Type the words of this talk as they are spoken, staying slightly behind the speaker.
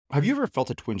Have you ever felt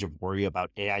a twinge of worry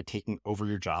about AI taking over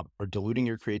your job or diluting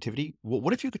your creativity? Well,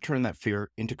 what if you could turn that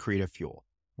fear into creative fuel?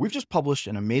 We've just published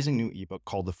an amazing new ebook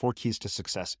called The 4 Keys to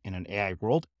Success in an AI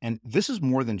World, and this is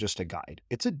more than just a guide.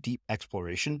 It's a deep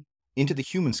exploration into the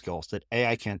human skills that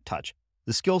AI can't touch,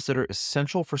 the skills that are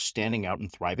essential for standing out and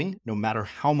thriving, no matter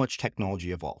how much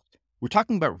technology evolves. We're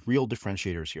talking about real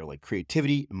differentiators here, like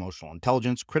creativity, emotional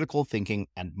intelligence, critical thinking,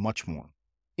 and much more.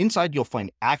 Inside, you'll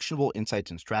find actionable insights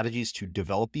and strategies to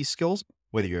develop these skills,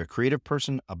 whether you're a creative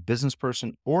person, a business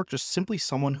person, or just simply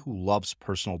someone who loves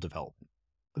personal development.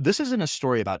 This isn't a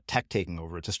story about tech taking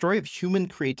over. It's a story of human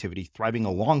creativity thriving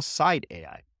alongside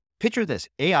AI. Picture this,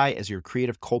 AI as your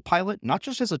creative co-pilot, not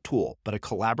just as a tool, but a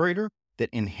collaborator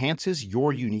that enhances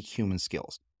your unique human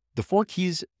skills. The 4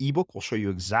 Keys ebook will show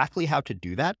you exactly how to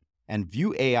do that and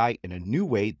view AI in a new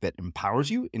way that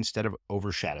empowers you instead of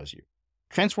overshadows you.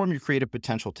 Transform your creative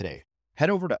potential today. Head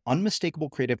over to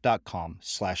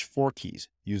unmistakablecreative.com/4keys.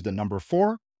 Use the number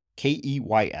 4,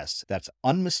 KEYS. That's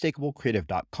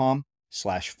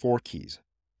unmistakablecreative.com/4keys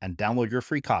and download your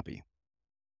free copy.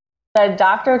 The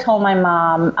doctor told my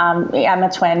mom, I'm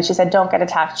a twin. She said, don't get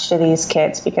attached to these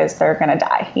kids because they're going to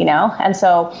die, And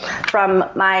so from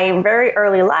my very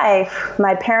early life,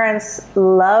 my parents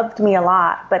loved me a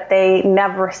lot, but they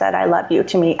never said, I love you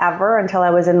to me ever until I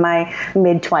was in my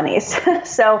mid-20s.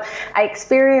 So I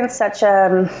experienced such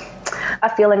a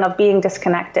feeling of being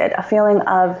disconnected, a feeling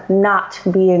of not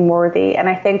being worthy. And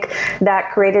I think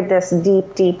that created this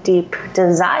deep, deep, deep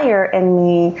desire in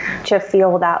me to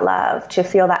feel that love, to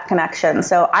feel that connection.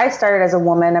 So I started as a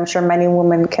woman. I'm sure many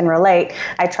women can relate.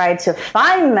 I tried to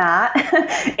find that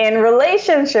in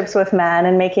relationships with men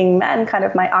and making men kind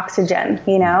of my oxygen,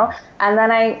 And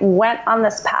then I went on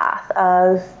this path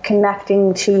of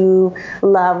connecting to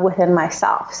love within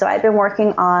myself. So I've been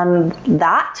working on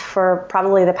that for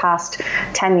probably the past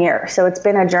 10 years. So it's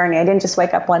been a journey. I didn't just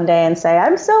wake up one day and say,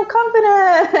 I'm so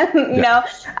confident.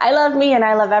 I love me and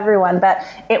I love everyone. But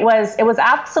it was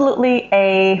absolutely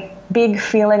a big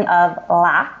feeling of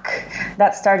lack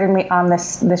that started me on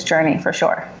this journey for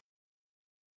sure.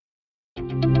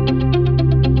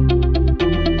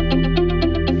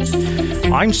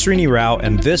 I'm Srini Rao,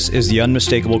 and this is the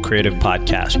Unmistakable Creative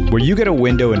Podcast, where you get a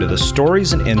window into the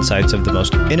stories and insights of the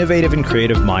most innovative and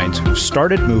creative minds who've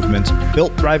started movements,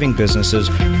 built thriving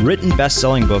businesses, written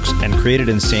best-selling books, and created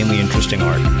insanely interesting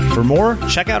art. For more,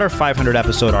 check out our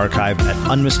 500-episode archive at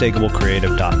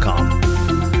unmistakablecreative.com.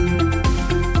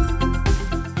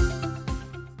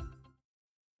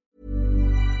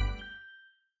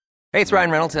 Hey, it's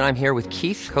Ryan Reynolds, and I'm here with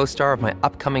Keith, co-star of my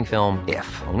upcoming film, If,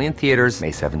 only in theaters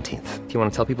May 17th. Do you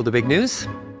want to tell people the big news?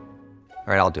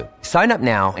 All right, I'll do it. Sign up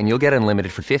now and you'll get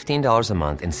unlimited for $15 a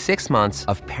month and 6 months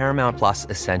of Paramount Plus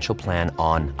Essential Plan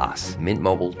on us.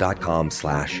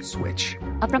 MintMobile.com/switch.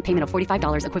 Upfront payment of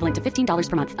 $45 equivalent to $15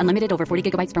 per month. Unlimited over 40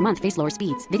 gigabytes per month. Face lower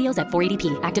speeds. Videos at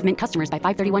 480p. Active Mint customers by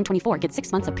 531.24 get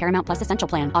 6 months of Paramount Plus Essential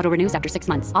Plan. Auto renews after 6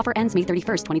 months. Offer ends May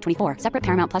 31st, 2024. Separate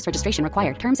Paramount Plus registration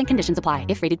required. Terms and conditions apply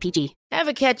if rated PG.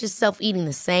 Ever catch yourself eating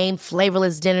the same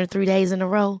flavorless dinner 3 days in a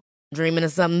row? Dreaming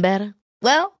of something better?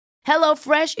 Well,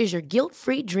 HelloFresh is your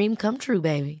guilt-free dream come true,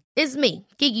 baby. It's me,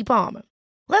 Keke Palmer.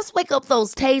 Let's wake up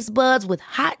those taste buds with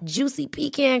hot, juicy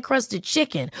pecan-crusted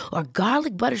chicken or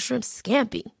garlic butter shrimp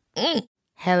scampi.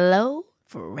 Hello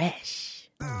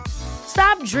Fresh.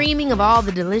 Stop dreaming of all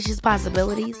the delicious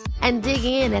possibilities and dig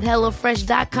in at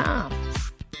HelloFresh.com.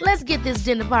 Let's get this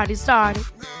dinner party started.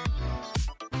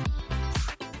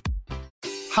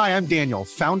 Hi, I'm Daniel,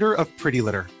 founder of Pretty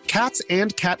Litter. Cats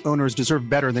and cat owners deserve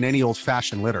better than any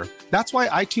old-fashioned litter. That's why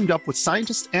I teamed up with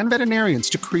scientists and veterinarians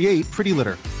to create Pretty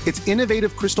Litter. Its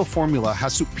innovative crystal formula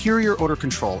has superior odor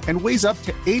control and weighs up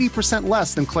to 80%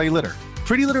 less than clay litter.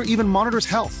 Pretty Litter even monitors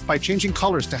health by changing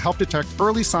colors to help detect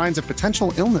early signs of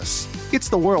potential illness. It's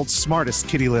the world's smartest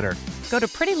kitty litter. Go to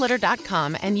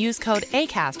prettylitter.com and use code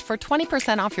ACAST for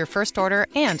 20% off your first order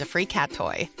and a free cat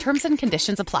toy. Terms and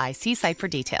conditions apply. See site for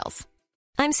details.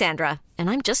 I'm Sandra, and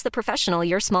I'm just the professional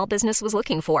your small business was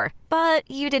looking for. But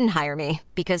you didn't hire me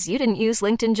because you didn't use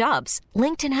LinkedIn Jobs.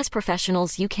 LinkedIn has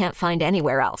professionals you can't find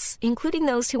anywhere else, including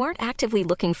those who aren't actively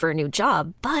looking for a new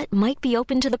job, but might be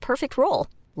open to the perfect role,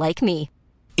 like me.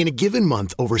 In a given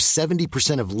month, over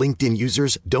 70% of LinkedIn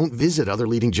users don't visit other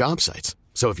leading job sites.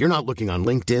 So if you're not looking on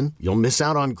LinkedIn, you'll miss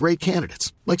out on great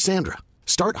candidates like Sandra.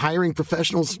 Start hiring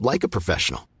professionals like a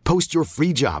professional. Post your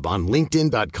free job on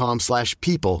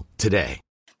linkedin.com/people today.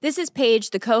 This is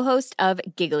Paige, the co-host of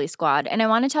Giggly Squad, and I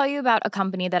want to tell you about a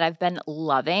company that I've been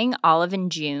loving, Olive &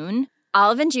 June.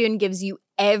 Olive & June gives you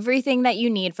everything that you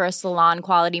need for a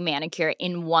salon-quality manicure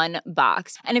in one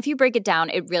box. And if you break it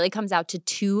down, it really comes out to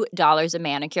 $2 a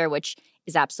manicure, which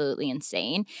is absolutely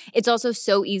insane. It's also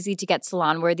so easy to get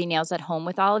salon-worthy nails at home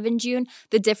with Olive & June.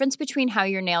 The difference between how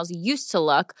your nails used to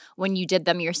look when you did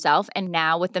them yourself and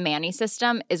now with the Mani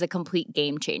system is a complete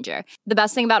game changer. The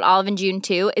best thing about Olive & June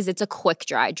too is it's a quick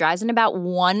dry. Dries in about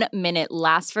 1 minute,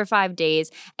 lasts for 5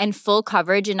 days, and full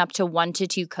coverage in up to 1 to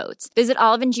 2 coats. Visit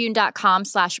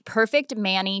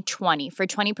oliveandjune.com/perfectmani20 for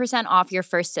 20% off your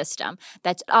first system.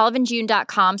 That's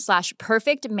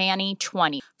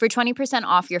oliveandjune.com/perfectmani20 for 20%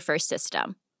 off your first system.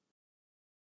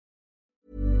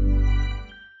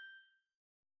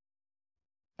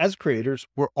 As creators,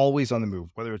 we're always on the move.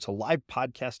 Whether it's a live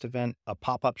podcast event, a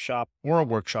pop-up shop, or a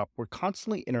workshop, we're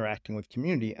constantly interacting with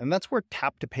community, and that's where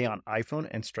Tap to Pay on iPhone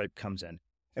and Stripe comes in.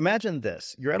 Imagine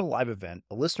this. You're at a live event,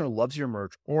 a listener loves your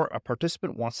merch, or a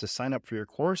participant wants to sign up for your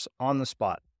course on the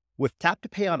spot. With Tap to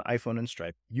Pay on iPhone and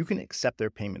Stripe, you can accept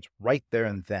their payments right there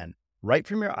and then, right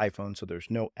from your iPhone, so there's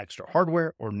no extra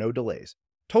hardware or no delays.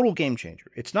 Total game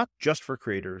changer. It's not just for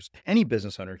creators. Any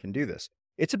business owner can do this.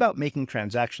 It's about making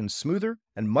transactions smoother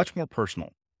and much more personal,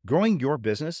 growing your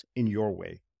business in your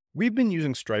way. We've been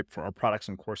using Stripe for our products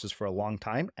and courses for a long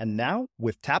time, and now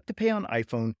with Tap to Pay on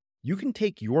iPhone, you can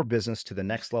take your business to the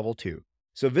next level too.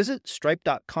 So visit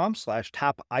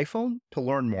stripe.com/tapiphone to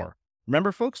learn more.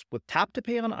 Remember, folks, with Tap to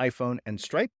Pay on iPhone and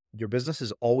Stripe, your business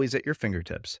is always at your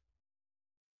fingertips.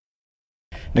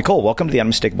 Nicole, welcome to the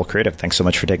Unmistakable Creative. Thanks so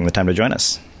much for taking the time to join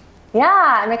us.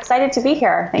 Yeah, I'm excited to be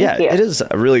here. Thank you. It is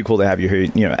really cool to have you here.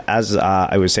 You know, as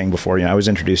I was saying before, I was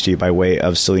introduced to you by way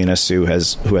of Selena Sue,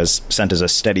 who has sent us a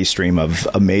steady stream of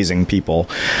amazing people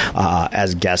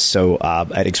as guests. So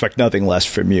I'd expect nothing less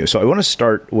from you. So I want to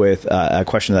start with a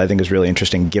question that I think is really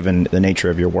interesting given the nature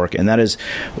of your work. And that is,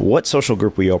 what social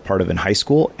group were you a part of in high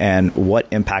school, and what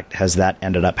impact has that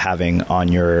ended up having on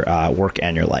your work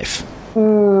and your life?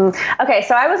 Okay,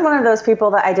 so I was one of those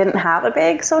people that I didn't have a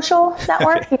big social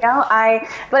network,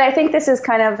 but I think this is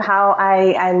kind of how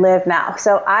I live now.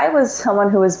 So I was someone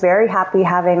who was very happy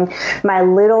having my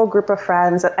little group of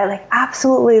friends. I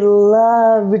absolutely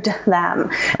loved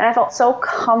them. And I felt so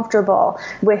comfortable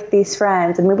with these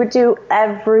friends, and we would do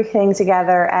everything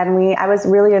together. And I was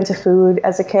really into food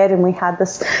as a kid, and we had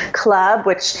this club,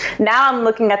 which now I'm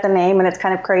looking at the name and it's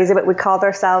kind of crazy, but we called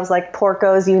ourselves like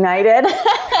Porcos United.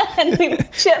 And we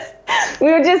would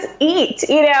just eat,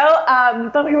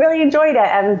 but we really enjoyed it.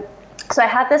 And so I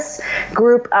had this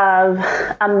group of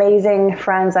amazing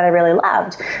friends that I really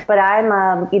loved, but I'm,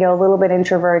 a little bit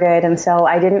introverted. And so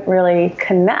I didn't really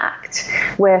connect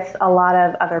with a lot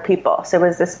of other people. So it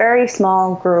was this very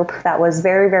small group that was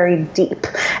very, very deep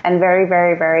and very,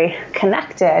 very, very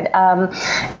connected.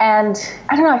 And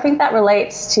I don't know, I think that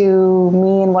relates to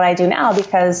me and what I do now,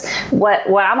 because what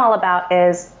I'm all about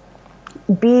is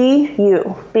be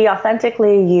you, be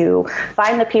authentically you,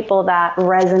 find the people that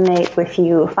resonate with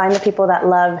you, find the people that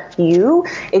love you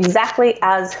exactly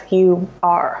as you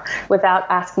are without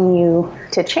asking you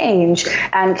to change,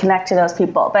 and connect to those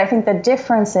people. But I think the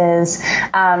difference is,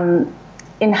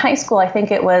 in high school, I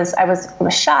think I was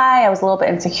shy, I was a little bit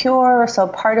insecure, so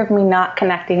part of me not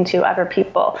connecting to other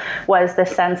people was the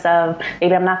sense of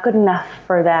maybe I'm not good enough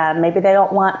for them, maybe they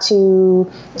don't want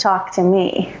to talk to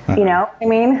me, you know what I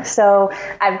mean? So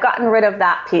I've gotten rid of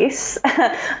that piece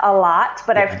a lot,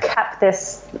 but I've kept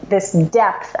this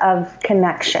depth of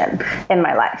connection in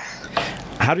my life.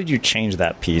 How did you change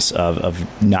that piece of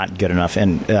not good enough?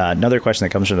 And another question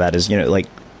that comes from that is,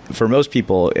 for most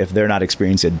people, if they're not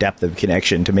experiencing a depth of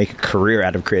connection, to make a career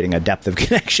out of creating a depth of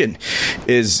connection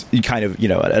is kind of,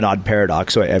 an odd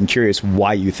paradox. So I'm curious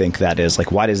why you think that is.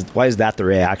 Like, why is that the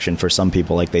reaction for some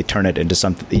people? Like, they turn it into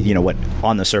something, what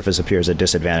on the surface appears a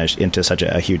disadvantage into such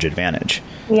a huge advantage.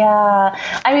 Yeah.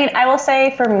 I mean, I will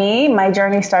say for me, my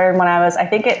journey started I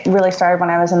think it really started when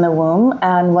I was in the womb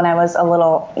and when I was a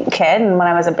little kid and when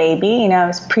I was a baby, I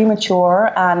was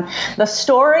premature. The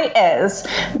story is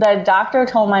the doctor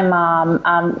told my mom,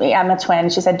 I'm a twin.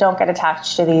 She said, don't get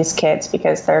attached to these kids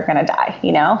because they're going to die,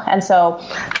 And so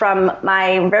from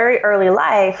my very early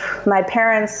life, my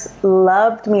parents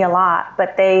loved me a lot,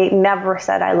 but they never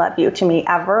said I love you to me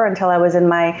ever until I was in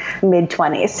my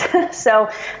mid-20s. So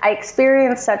I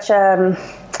experienced such a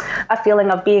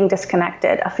feeling of being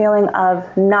disconnected, a feeling of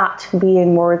not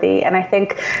being worthy. And I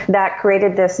think that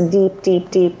created this deep,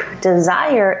 deep, deep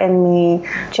desire in me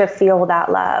to feel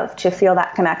that love, to feel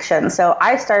that connection. So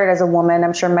I started as a woman,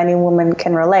 I'm sure many women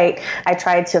can relate. I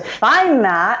tried to find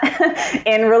that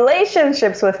in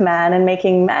relationships with men and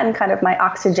making men kind of my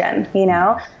oxygen, you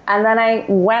know? And then I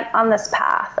went on this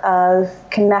path of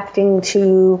connecting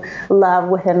to love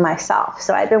within myself.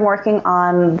 So I've been working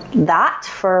on that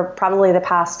for probably the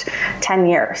past 10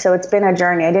 years. So it's been a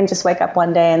journey. I didn't just wake up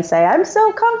one day and say, I'm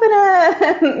so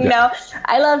confident. You know,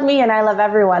 I love me and I love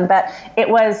everyone. But it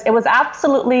was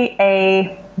absolutely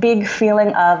a big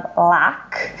feeling of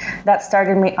lack that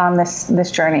started me on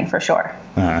this journey for sure.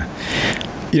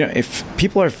 You know, if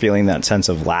people are feeling that sense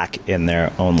of lack in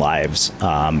their own lives,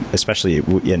 especially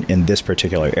in this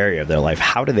particular area of their life,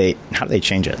 how do they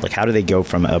change it? Like, how do they go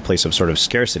from a place of sort of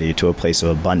scarcity to a place of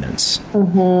abundance?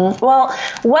 Mm-hmm. Well,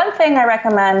 one thing I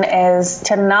recommend is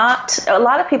to a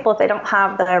lot of people, if they don't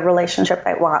have the relationship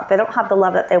they want, they don't have the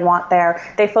love that they want there,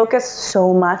 they focus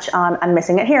so much on, I'm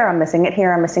missing it here, I'm missing it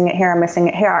here, I'm missing it here, I'm missing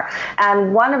it here.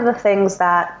 And one of the things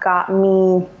that got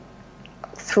me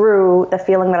through the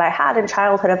feeling that I had in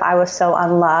childhood of I was so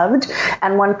unloved.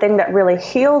 And one thing that really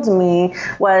healed me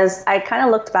was I kind of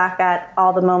looked back at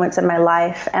all the moments in my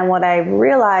life, and what I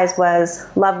realized was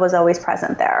love was always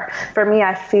present there. For me,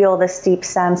 I feel this deep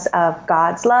sense of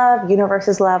God's love,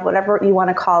 universe's love, whatever you want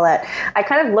to call it. I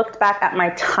kind of looked back at my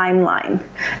timeline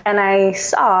and I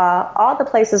saw all the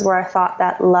places where I thought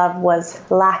that love was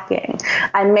lacking.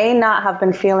 I may not have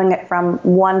been feeling it from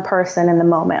one person in the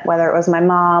moment, whether it was my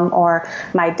mom or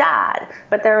my dad,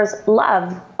 but there was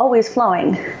love always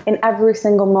flowing in every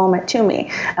single moment to me.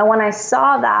 And when I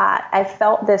saw that, I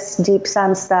felt this deep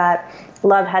sense that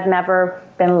love had never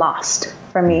been lost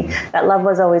for me, that love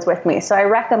was always with me. So I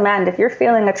recommend, if you're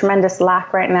feeling a tremendous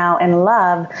lack right now in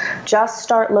love, just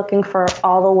start looking for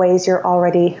all the ways you're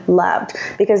already loved,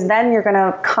 because then you're going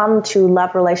to come to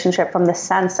love relationship from the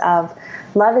sense of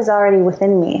love is already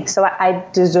within me. So I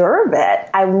deserve it.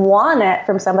 I want it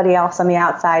from somebody else on the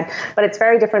outside, but it's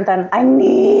very different than I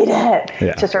need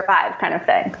it to survive kind of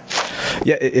thing.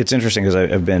 Yeah, it's interesting because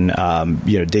I've been,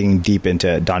 digging deep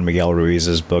into Don Miguel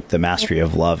Ruiz's book, The Mastery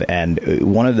of Love. And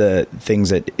one of the things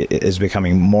that is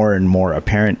becoming more and more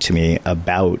apparent to me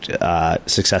about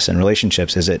success in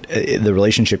relationships is that the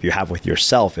relationship you have with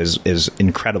yourself is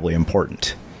incredibly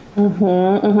important. Mm-hmm,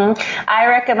 mm-hmm.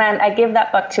 I give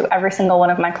that book to every single one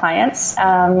of my clients.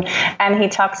 And he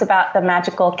talks about the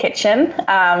magical kitchen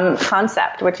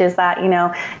concept, which is that,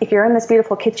 if you're in this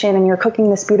beautiful kitchen and you're cooking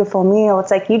this beautiful meal,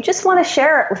 it's like you just want to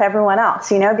share it with everyone else,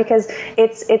 because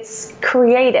it's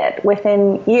created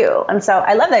within you. And so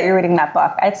I love that you're reading that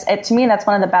book. To me, that's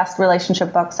one of the best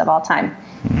relationship books of all time.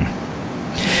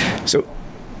 So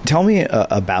tell me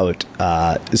about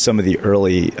some of the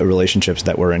early relationships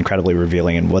that were incredibly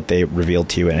revealing and what they revealed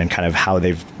to you and kind of how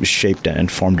they've shaped and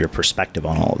informed your perspective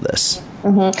on all of this.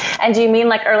 Mm-hmm. And do you mean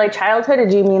like early childhood, or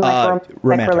do you mean like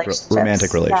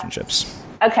romantic relationships?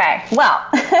 Yeah. Okay, well,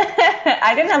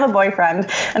 I didn't have a boyfriend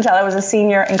until I was a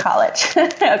senior in college,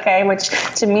 okay, which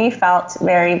to me felt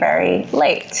very, very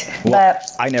late. Well, but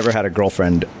I never had a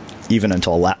girlfriend even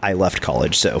until I left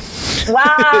college, so. Wow.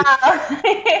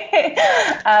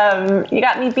 You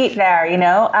got me beat there,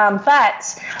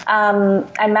 but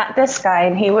I met this guy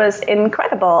and he was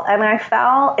incredible and I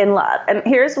fell in love. And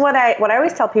here's what I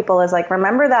always tell people is like,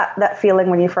 remember that feeling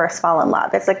when you first fall in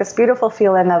love. It's like this beautiful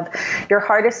feeling of your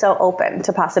heart is so open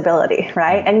to possibility,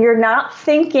 right? And you're not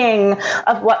thinking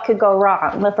of what could go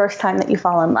wrong the first time that you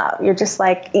fall in love. You're just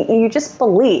like, you just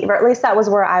believe, or at least that was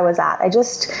where I was at. I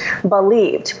just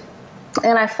believed.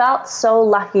 And I felt so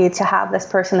lucky to have this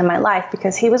person in my life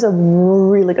because he was a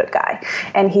really good guy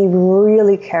and he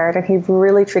really cared and he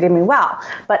really treated me well.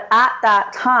 But at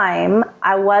that time,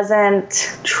 I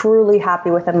wasn't truly happy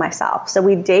within myself. So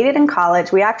we dated in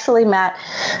college. We actually met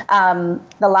the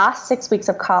last 6 weeks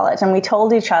of college, and we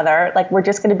told each other, like, we're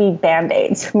just going to be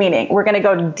Band-Aids, meaning we're going to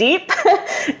go deep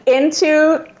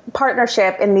into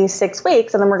partnership in these 6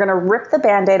 weeks, and then we're going to rip the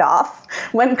Band-Aid off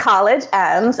when college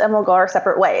ends and we'll go our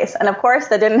separate ways. And of course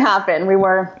that didn't happen. We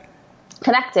were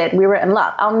connected. We were in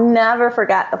love. I'll never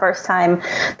forget the first time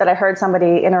that I heard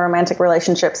somebody in a romantic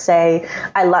relationship say,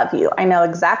 I love you. I know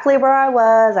exactly where I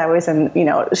was. I was in,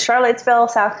 Charlottesville,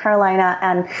 South Carolina.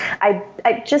 And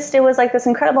it was like this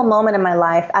incredible moment in my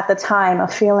life at the time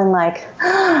of feeling like,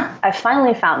 I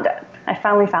finally found it. I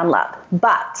finally found love.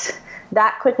 But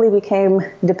that quickly became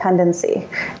dependency.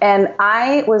 And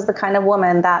I was the kind of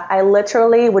woman that I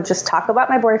literally would just talk about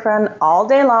my boyfriend all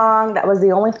day long. That was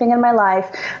the only thing in my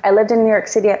life. I lived in New York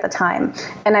City at the time.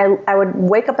 And I would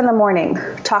wake up in the morning,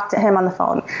 talk to him on the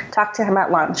phone, talk to him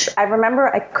at lunch. I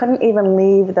remember I couldn't even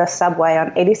leave the subway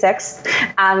on 86th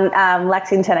and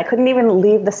Lexington. I couldn't even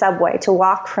leave the subway to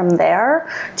walk from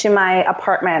there to my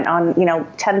apartment on,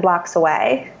 10 blocks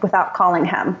away without calling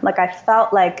him. Like, I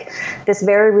felt like this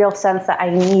very real sense that I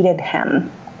needed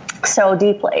him so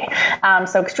deeply.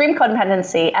 So extreme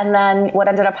codependency. And then what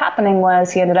ended up happening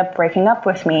was he ended up breaking up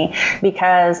with me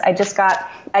because I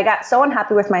got so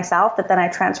unhappy with myself that then I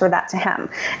transferred that to him.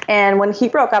 And when he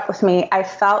broke up with me, I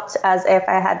felt as if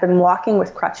I had been walking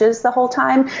with crutches the whole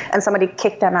time and somebody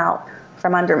kicked them out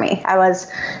from under me. I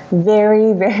was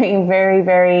very, very, very,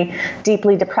 very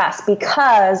deeply depressed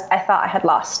because I thought I had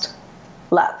lost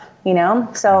love,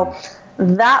 So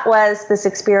that was this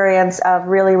experience of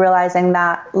really realizing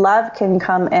that love can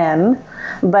come in,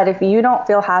 but if you don't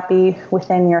feel happy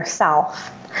within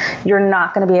yourself, you're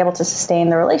not going to be able to sustain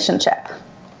the relationship.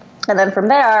 And then from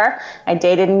there, I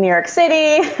dated in New York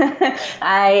City.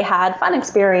 I had fun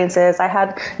experiences. I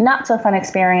had not so fun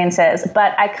experiences,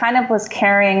 but I kind of was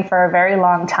carrying for a very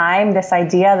long time this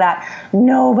idea that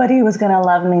nobody was going to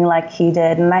love me like he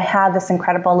did. And I had this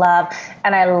incredible love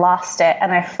and I lost it.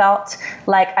 And I felt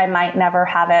like I might never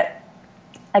have it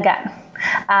again.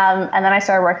 And then I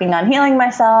started working on healing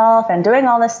myself and doing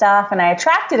all this stuff. And I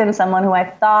attracted in someone who I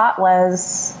thought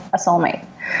was a soulmate.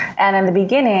 And in the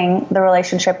beginning, the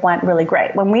relationship went really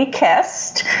great. When we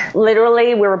kissed,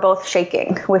 literally, we were both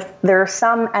shaking. There's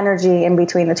some energy in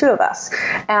between the two of us.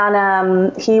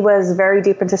 And he was very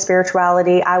deep into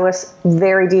spirituality. I was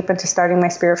very deep into starting my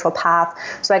spiritual path.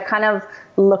 So I kind of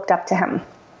looked up to him.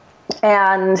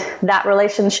 And that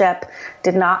relationship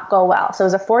did not go well. So it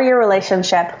was a 4-year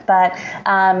relationship, but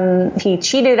he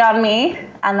cheated on me,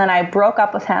 and then I broke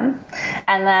up with him,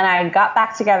 and then I got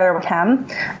back together with him.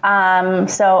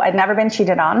 So I'd never been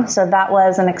cheated on. So that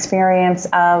was an experience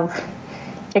of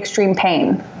extreme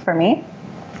pain for me.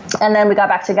 And then we got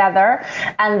back together,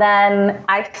 and then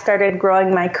I started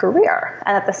growing my career.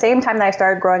 And at the same time that I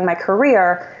started growing my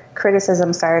career,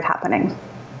 criticism started happening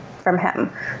from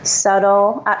him.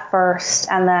 Subtle at first,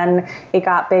 and then it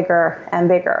got bigger and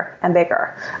bigger and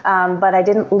bigger. But I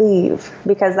didn't leave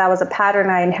because that was a pattern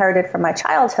I inherited from my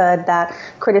childhood, that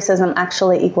criticism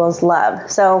actually equals love.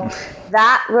 So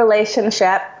that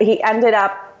relationship, he ended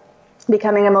up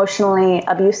becoming emotionally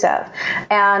abusive.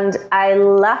 And I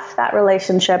left that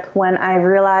relationship when I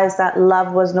realized that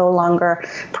love was no longer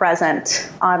present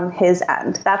on his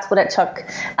end. That's what it took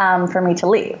for me to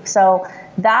leave. So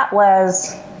that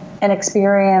was an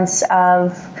experience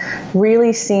of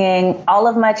really seeing all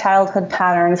of my childhood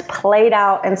patterns played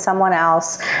out in someone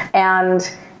else. And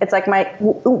it's like my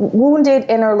wounded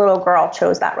inner little girl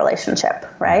chose that relationship,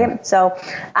 right? So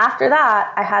after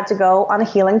that, I had to go on a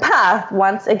healing path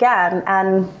once again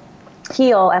and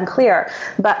heal and clear.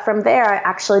 But from there, I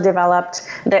actually developed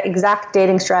the exact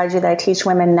dating strategy that I teach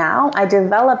women now. I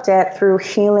developed it through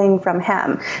healing from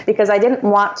him because I didn't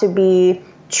want to be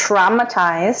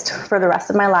traumatized for the rest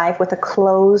of my life with a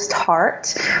closed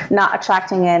heart, not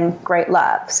attracting in great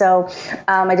love. So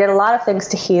I did a lot of things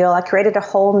to heal. I created a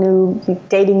whole new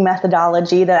dating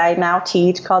methodology that I now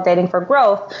teach called Dating for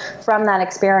Growth from that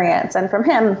experience. And from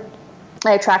him,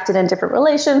 I attracted in different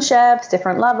relationships,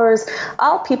 different lovers,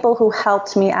 all people who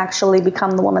helped me actually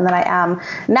become the woman that I am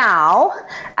now.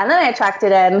 And then I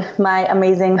attracted in my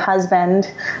amazing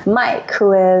husband, Mike,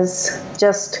 who is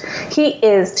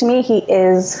to me, he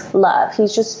is love.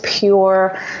 He's just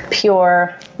pure,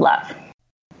 pure love.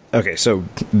 Okay, so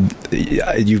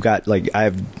you've got, I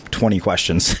have 20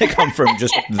 questions that come from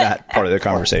just that part of the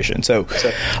conversation. So,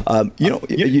 I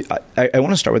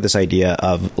want to start with this idea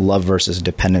of love versus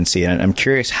dependency. And I'm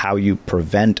curious how you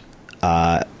prevent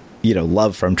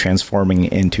love from transforming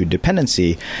into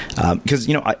dependency. Because,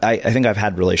 I think I've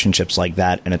had relationships like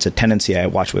that, and it's a tendency I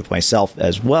watch with myself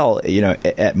as well.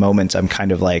 At moments I'm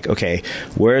kind of like, okay,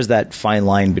 where is that fine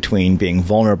line between being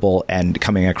vulnerable and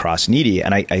coming across needy?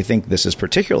 And I think this is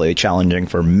particularly challenging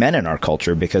for men in our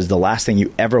culture, because the last thing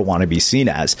you ever want to be seen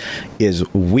as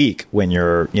is weak when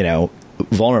you're,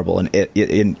 vulnerable,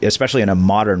 and especially in a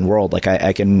modern world.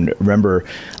 I can remember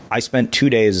I spent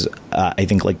 2 days, I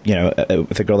think, with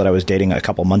a girl that I was dating a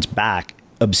couple months back,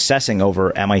 obsessing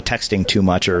over, am I texting too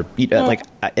much, or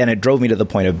and it drove me to the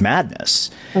point of madness.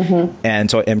 Mm-hmm.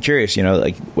 And so I'm curious,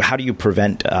 how do you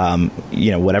prevent,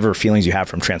 whatever feelings you have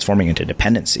from transforming into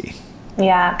dependency?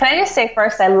 Yeah. Can I just say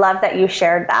first, I love that you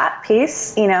shared that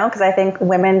piece, because I think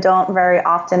women don't very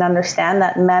often understand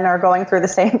that men are going through the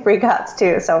same freakouts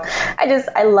too. So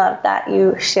I love that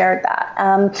you shared that.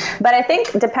 But I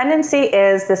think dependency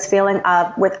is this feeling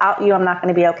of without you, I'm not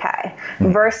going to be okay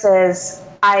versus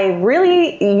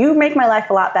you make my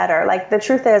life a lot better. Like the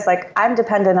truth is, like, I'm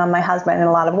dependent on my husband in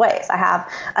a lot of ways. I have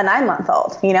a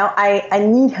 9-month-old, I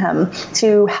need him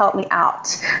to help me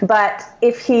out. But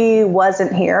if he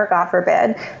wasn't here, God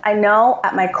forbid, I know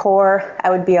at my core, I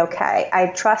would be okay.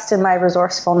 I trust in my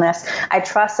resourcefulness. I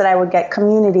trust that I would get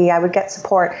community. I would get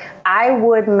support. I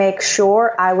would make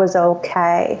sure I was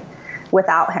okay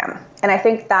without him. And I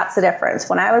think that's the difference.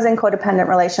 When I was in codependent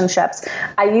relationships,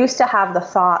 I used to have the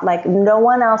thought, like, no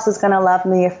one else is going to love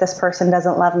me if this person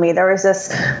doesn't love me. There was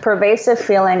this pervasive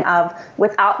feeling of,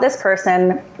 without this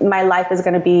person, my life is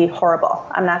going to be horrible.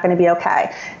 I'm not going to be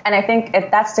okay. And I think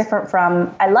that's different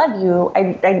from, I love you.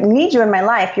 I need you in my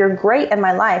life. You're great in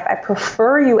my life. I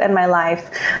prefer you in my life.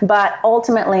 But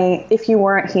ultimately, if you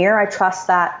weren't here, I trust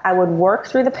that I would work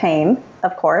through the pain,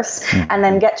 of course, and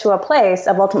then get to a place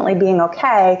of ultimately being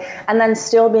okay, and then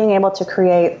still being able to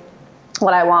create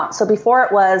what I want. So before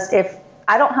it was, if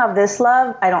I don't have this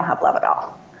love, I don't have love at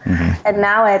all. And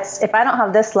now it's, if I don't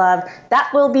have this love,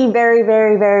 that will be very,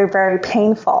 very, very, very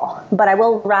painful, but I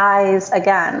will rise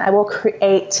again. I will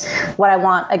create what I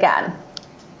want again.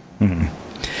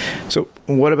 So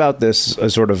what about this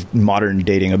sort of modern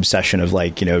dating obsession of,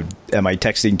 like, am I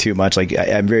texting too much? Like,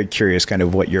 I'm very curious kind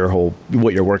of what your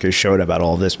work has shown about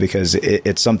all of this, because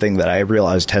it's something that I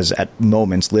realized has at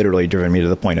moments literally driven me to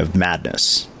the point of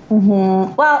madness.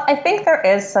 Well, I think there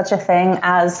is such a thing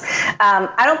as,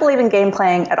 I don't believe in game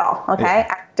playing at all. Okay. Yeah.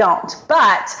 I don't,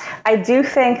 but I do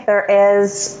think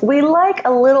we like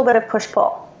a little bit of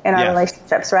push-pull in our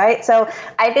relationships, right? So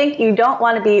I think you don't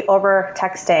want to be over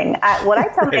texting. What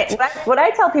I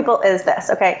tell people is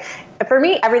this, okay? For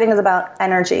me, everything is about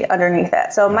energy underneath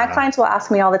it. So my clients will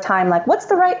ask me all the time, like, what's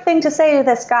the right thing to say to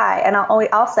this guy? And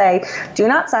I'll say, do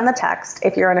not send the text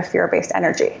if you're in a fear-based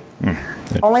energy.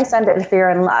 Only send it in fear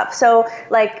and love. So,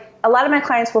 like, a lot of my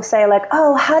clients will say, like,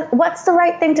 oh, what's the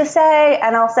right thing to say?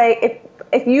 And I'll say,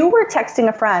 if you were texting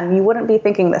a friend, you wouldn't be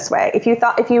thinking this way. If you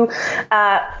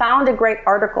found a great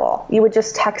article, you would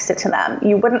just text it to them.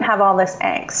 You wouldn't have all this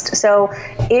angst. So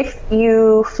if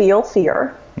you feel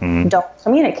fear, don't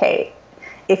communicate.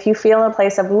 If you feel in a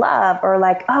place of love, or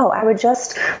like, oh, I would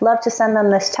just love to send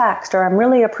them this text, or I'm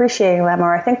really appreciating them,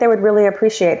 or I think they would really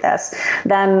appreciate this,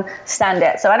 then send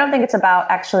it. So I don't think it's about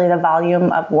actually the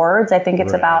volume of words. I think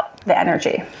it's about the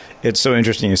energy. It's so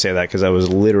interesting you say that, because I was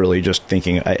literally just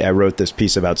thinking, I wrote this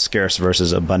piece about scarce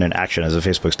versus abundant action as a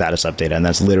Facebook status update. And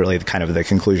that's literally kind of the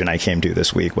conclusion I came to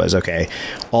this week was, okay,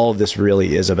 all of this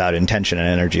really is about intention and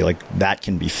energy. Like, that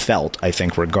can be felt, I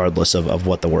think, regardless of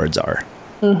what the words are.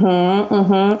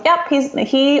 Yep.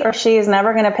 He or she is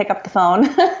never going to pick up the phone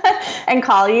and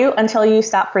call you until you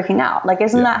stop freaking out. Like,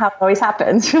 isn't that how it always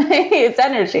happens? Right? It's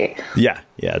energy. Yeah,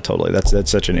 totally. That's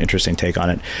such an interesting take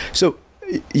on it. So,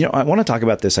 I want to talk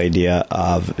about this idea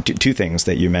of two things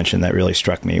that you mentioned that really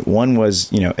struck me. One was,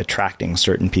 attracting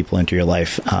certain people into your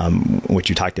life, which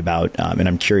you talked about. And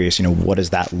I'm curious, what does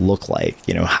that look like?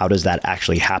 How does that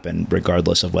actually happen,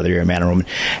 regardless of whether you're a man or woman?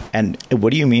 And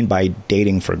what do you mean by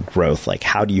dating for growth? Like,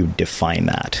 how do you define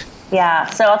that? Yeah.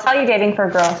 So I'll tell you dating for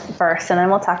growth first, and then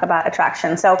we'll talk about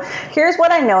attraction. So here's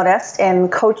what I noticed in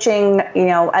coaching,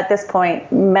 at this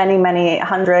point, many, many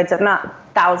hundreds, if not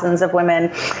thousands of women,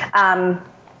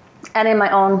 and in my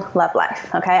own love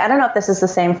life. Okay. I don't know if this is the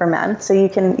same for men, so you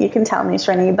can tell me,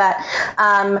 Srini, but,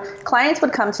 clients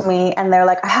would come to me and they're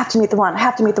like, I have to meet the one, I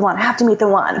have to meet the one, I have to meet the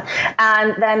one.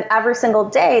 And then every single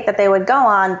date that they would go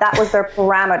on, that was their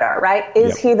parameter, right?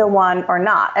 Is he the one or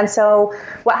not? And so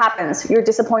what happens? You're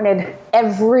disappointed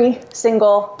every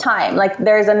single time. Like,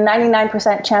 there's a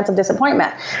 99% chance of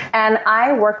disappointment. And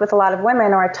I worked with a lot of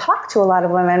women, or I talked to a lot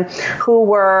of women who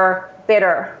were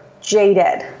bitter,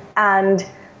 jaded, and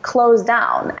closed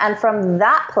down. And from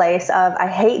that place of, I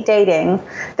hate dating,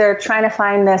 they're trying to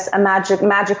find this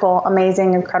magical,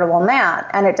 amazing, incredible man,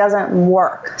 and it doesn't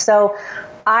work. So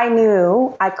I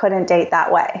knew I couldn't date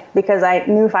that way, because I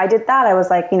knew if I did that, I was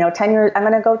like, 10 years, I'm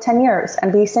going to go 10 years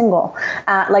and be single,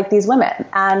 like these women,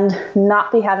 and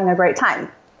not be having a great time.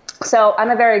 So I'm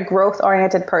a very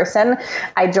growth-oriented person.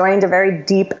 I joined a very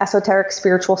deep esoteric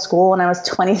spiritual school when I was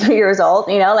 23 years old.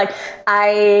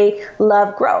 I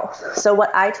love growth. So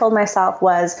what I told myself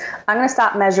was, I'm going to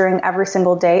stop measuring every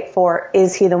single date for,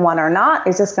 is he the one or not?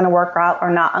 Is this going to work out or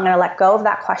not? I'm going to let go of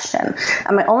that question.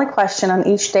 And my only question on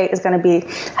each date is going to be,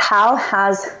 how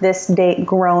has this date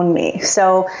grown me?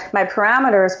 So my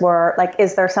parameters were like,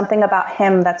 is there something about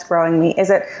him that's growing me? Is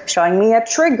it showing me a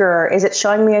trigger? Is it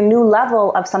showing me a new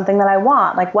level of something that I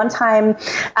want? Like one time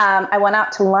I went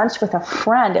out to lunch with a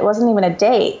friend. It wasn't even a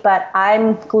date, but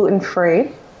I'm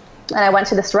gluten-free. And I went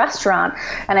to this restaurant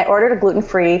and I ordered a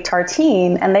gluten-free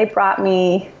tartine, and they brought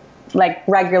me like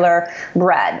regular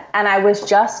bread. And I was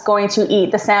just going to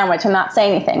eat the sandwich and not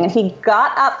say anything. And he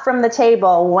got up from the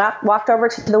table, walked over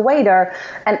to the waiter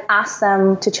and asked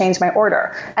them to change my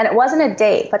order. And it wasn't a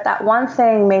date, but that one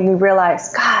thing made me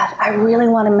realize, God, I really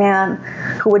want a man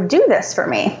who would do this for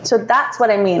me. So that's what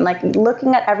I mean. Like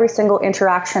looking at every single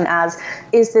interaction as,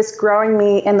 is this growing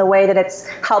me in the way that it's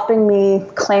helping me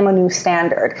claim a new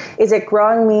standard? Is it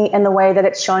growing me in the way that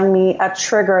it's showing me a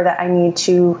trigger that I need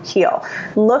to heal?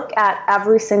 Look at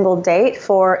every single date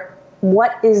for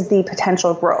what is the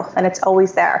potential growth, and it's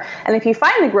always there. And if you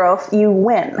find the growth, you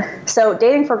win. So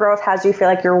dating for growth has you feel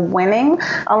like you're winning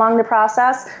along the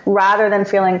process rather than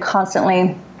feeling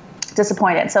constantly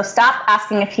disappointed. So stop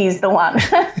asking if he's the one,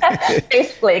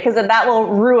 basically, because that will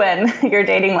ruin your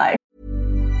dating life.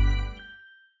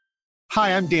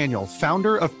 Hi, I'm Daniel,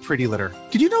 founder of Pretty Litter.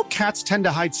 Did you know cats tend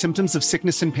to hide symptoms of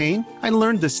sickness and pain? I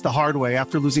learned this the hard way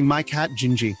after losing my cat,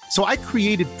 Gingy. So I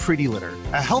created Pretty Litter,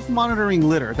 a health monitoring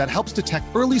litter that helps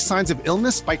detect early signs of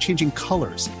illness by changing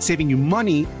colors, saving you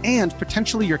money and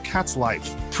potentially your cat's life.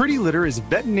 Pretty Litter is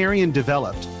veterinarian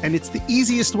developed, and it's the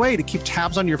easiest way to keep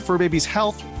tabs on your fur baby's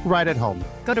health right at home.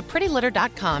 Go to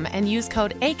prettylitter.com and use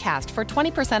code ACAST for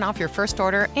 20% off your first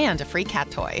order and a free cat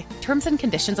toy. Terms and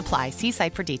conditions apply. See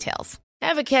site for details.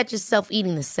 Ever catch yourself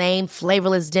eating the same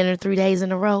flavorless dinner 3 days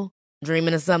in a row?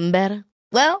 Dreaming of something better?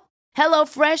 Well,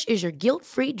 HelloFresh is your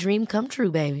guilt-free dream come true,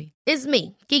 baby. It's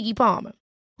me, Keke Palmer.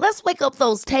 Let's wake up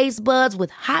those taste buds with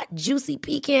hot, juicy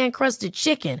pecan-crusted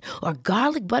chicken or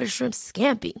garlic butter shrimp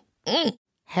scampi.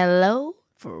 Hello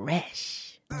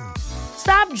Fresh.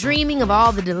 Stop dreaming of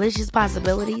all the delicious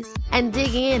possibilities and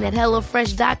dig in at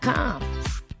HelloFresh.com.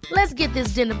 Let's get this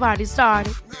dinner party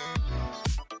started.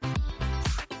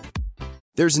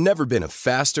 There's never been a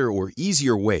faster or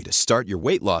easier way to start your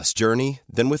weight loss journey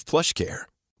than with PlushCare.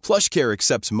 PlushCare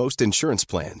accepts most insurance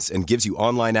plans and gives you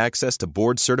online access to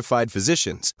board-certified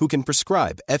physicians who can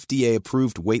prescribe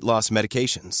FDA-approved weight loss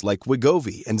medications like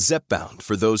Wegovy and Zepbound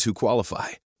for those who qualify.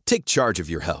 Take charge of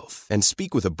your health and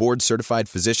speak with a board-certified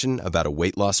physician about a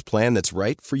weight loss plan that's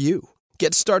right for you.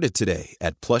 Get started today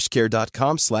at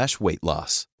plushcare.com/weight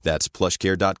loss. That's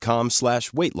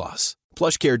plushcare.com/weight loss.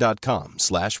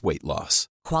 plushcare.com/weight loss.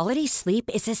 Quality sleep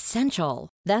is essential.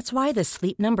 That's why the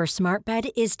Sleep Number Smart Bed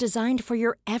is designed for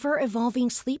your ever-evolving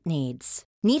sleep needs.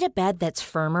 Need a bed that's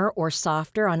firmer or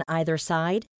softer on either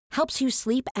side? Helps you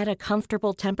sleep at a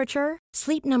comfortable temperature?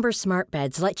 Sleep Number Smart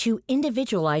Beds let you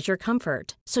individualize your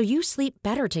comfort, so you sleep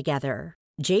better together.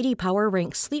 J.D. Power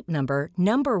ranks Sleep Number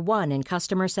number 1 in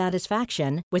customer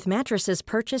satisfaction with mattresses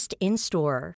purchased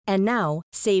in-store. And now,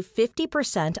 save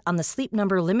 50% on the Sleep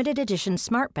Number Limited Edition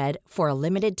Smart Bed for a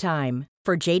limited time.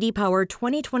 For J.D. Power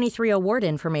 2023 award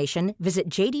information, visit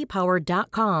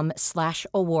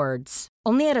jdpower.com/awards.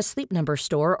 Only at a Sleep Number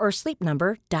store or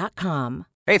sleepnumber.com.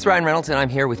 Hey, it's Ryan Reynolds, and I'm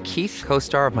here with Keith,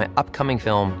 co-star of my upcoming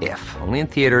film, If, only in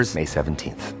theaters May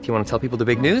 17th. Do you want to tell people the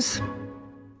big news?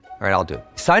 All right, I'll do it.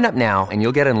 Sign up now and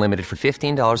you'll get unlimited for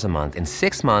 $15 a month and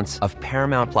 6 months of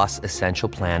Paramount Plus Essential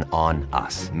Plan on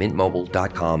us.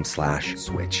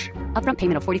 MintMobile.com/switch. Upfront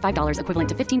payment of $45 equivalent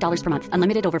to $15 per month.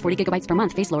 Unlimited over 40 gigabytes per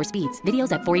month. Face lower speeds.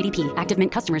 Videos at 480p. Active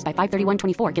Mint customers by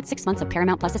 531.24 get 6 months of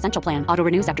Paramount Plus Essential Plan. Auto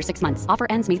renews after 6 months. Offer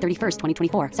ends May 31st,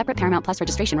 2024. Separate Paramount Plus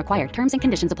registration required. Terms and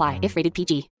conditions apply if rated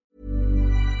PG.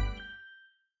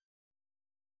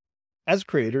 As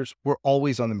creators, we're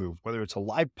always on the move. Whether it's a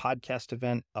live podcast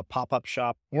event, a pop-up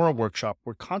shop, or a workshop,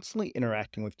 we're constantly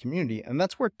interacting with community, and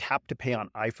that's where Tap to Pay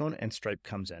on iPhone and Stripe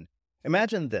comes in.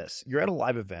 Imagine this. You're at a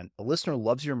live event, a listener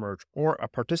loves your merch, or a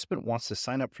participant wants to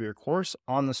sign up for your course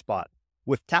on the spot.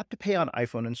 With Tap to Pay on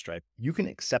iPhone and Stripe, you can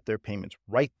accept their payments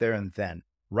right there and then,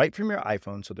 right from your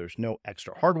iPhone, so there's no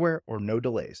extra hardware or no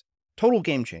delays. Total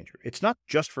game changer. It's not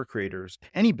just for creators.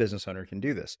 Any business owner can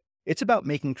do this. It's about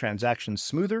making transactions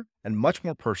smoother and much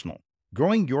more personal,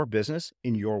 growing your business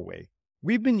in your way.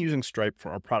 We've been using Stripe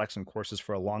for our products and courses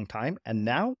for a long time, and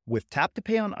now with Tap to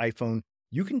Pay on iPhone,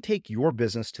 you can take your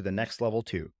business to the next level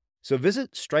too. So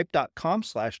visit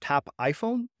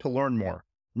stripe.com/tapiphone to learn more.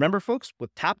 Remember, folks,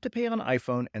 with Tap to Pay on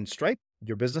iPhone and Stripe,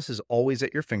 your business is always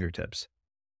at your fingertips.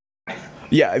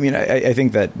 Yeah, I mean, I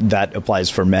think that applies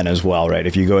for men as well, right?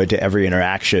 If you go into every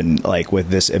interaction, like with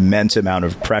this immense amount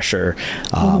of pressure,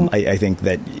 I think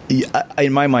that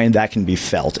in my mind, that can be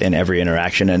felt in every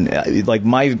interaction. And like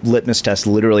my litmus test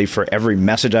literally for every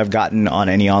message I've gotten on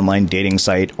any online dating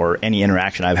site or any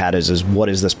interaction I've had is what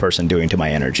is this person doing to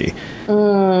my energy?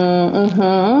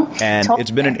 And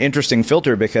it's been an interesting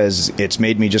filter because it's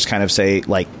made me just kind of say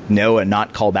like no and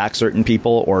not call back certain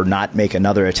people or not make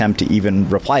another attempt to even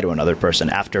reply to another person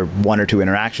after one or two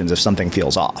interactions if something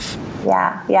feels off.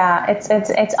 Yeah.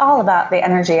 It's all about the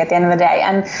energy at the end of the day.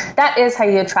 And that is how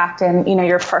you attract in,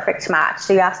 your perfect match.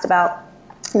 So you asked about,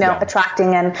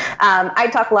 attracting. And I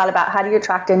talk a lot about how do you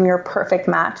attract in your perfect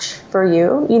match for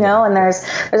you, and there's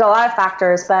a lot of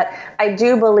factors, but I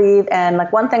do believe in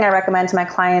like one thing I recommend to my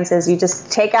clients is you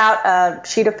just take out a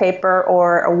sheet of paper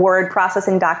or a word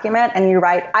processing document and you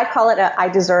write, I call it a I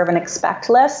deserve and expect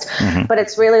list, but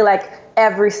it's really like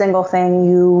every single thing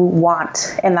you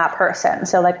want in that person.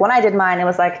 So like when I did mine, it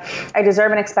was like, I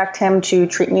deserve and expect him to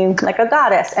treat me like a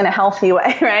goddess in a healthy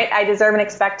way, right? I deserve and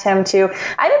expect him to,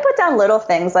 I even put down little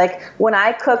things like when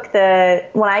I cook, I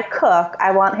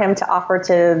want him to offer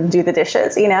to do the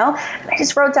dishes, I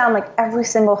just wrote down like every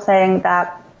single thing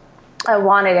that I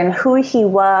wanted and who he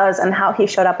was and how he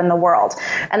showed up in the world.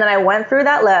 And then I went through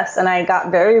that list and I got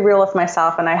very real with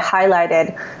myself and I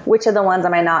highlighted which of the ones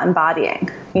am I not embodying,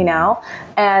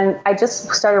 and I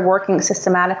just started working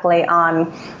systematically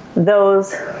on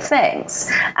those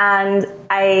things. And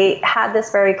I had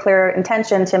this very clear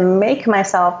intention to make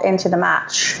myself into the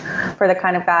match for the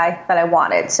kind of guy that I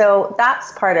wanted. So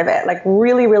that's part of it, like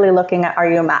really, really looking at, are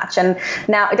you a match? And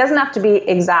now it doesn't have to be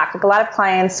exact. Like a lot of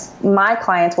my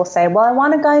clients will say, well, I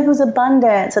want a guy who's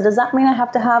abundant. So does that mean I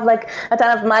have to have like a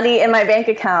ton of money in my bank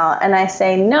account? And I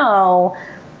say, no,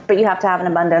 but you have to have an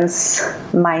abundance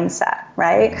mindset,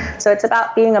 right? So it's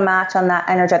about being a match on that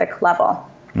energetic level.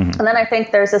 And then I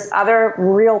think there's this other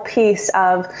real piece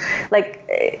of like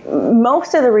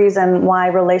most of the reason why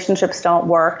relationships don't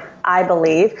work, I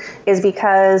believe, is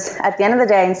because at the end of the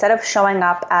day, instead of showing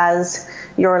up as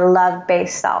your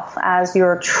love-based self, as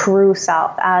your true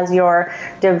self, as your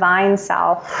divine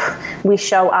self, we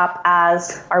show up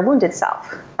as our wounded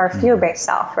self, our fear-based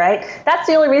self, right? That's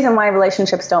the only reason why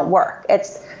relationships don't work.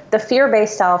 It's the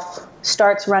fear-based self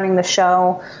starts running the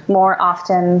show more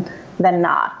often than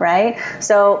not, right?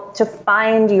 So to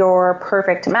find your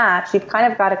perfect match, you've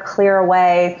kind of got to clear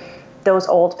away those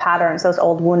old patterns, those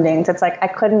old woundings. It's like I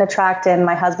couldn't attract in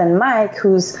my husband, Mike,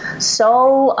 who's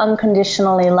so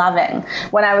unconditionally loving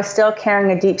when I was still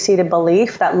carrying a deep-seated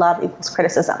belief that love equals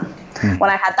criticism. When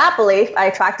I had that belief, I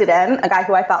attracted in a guy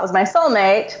who I thought was my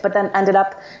soulmate, but then ended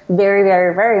up very,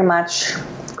 very, very much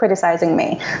criticizing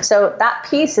me. So that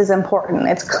piece is important.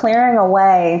 It's clearing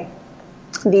away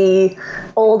the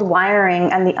old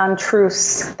wiring and the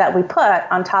untruths that we put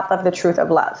on top of the truth of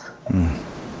love.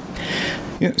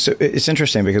 So it's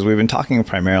interesting because we've been talking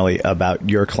primarily about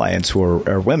your clients who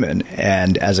are women.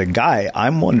 And as a guy,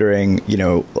 I'm wondering,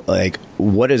 like,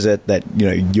 what is it that,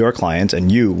 your clients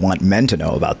and you want men to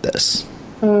know about this?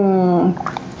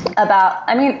 About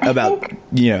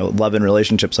love and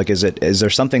relationships. Like, is there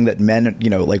something that men,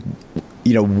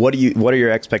 what are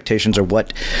your expectations or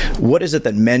what is it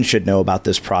that men should know about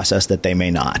this process that they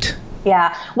may not?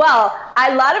 Yeah. Well,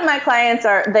 a lot of my clients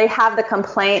they have the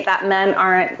complaint that men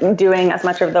aren't doing as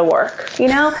much of the work,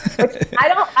 which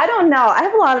I don't know.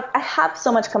 I have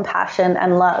so much compassion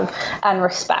and love and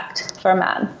respect for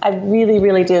men. I really,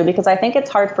 really do, because I think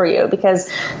it's hard for you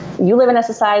because you live in a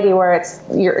society where it's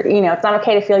not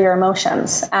okay to feel your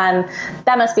emotions, and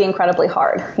that must be incredibly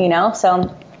hard,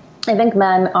 so I think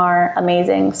men are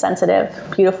amazing, sensitive,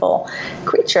 beautiful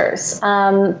creatures.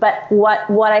 But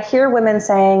what I hear women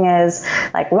saying is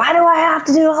like, why do I have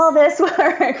to do all this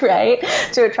work, right,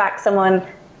 to attract someone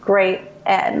great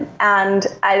in? And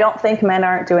I don't think men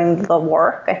aren't doing the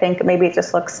work. I think maybe it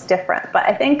just looks different. But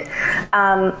I think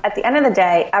at the end of the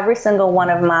day, every single one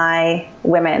of my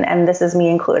women, and this is me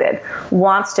included,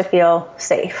 wants to feel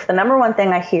safe. The number one thing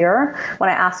I hear when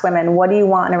I ask women, what do you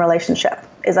want in a relationship,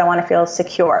 is I want to feel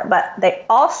secure. But they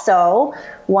also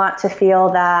want to feel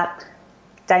that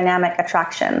dynamic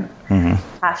attraction,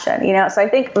 passion, So I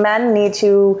think men need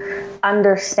to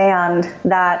understand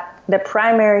that the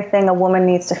primary thing a woman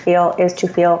needs to feel is to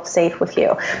feel safe with you.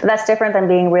 But that's different than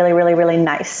being really, really, really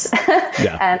nice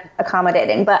and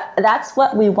accommodating. But that's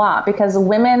what we want, because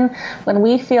women, when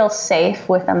we feel safe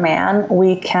with a man,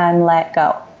 we can let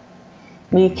go.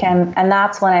 We can, and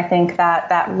that's when I think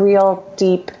that real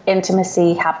deep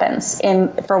intimacy happens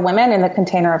for women in the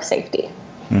container of safety.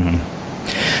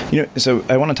 So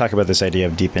I want to talk about this idea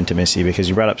of deep intimacy because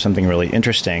you brought up something really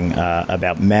interesting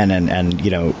about men and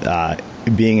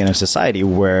being in a society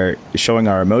where showing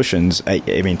our emotions.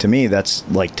 I mean, to me, that's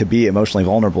like to be emotionally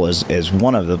vulnerable is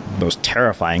one of the most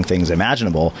terrifying things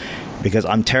imaginable, because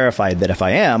I'm terrified that if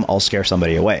I am, I'll scare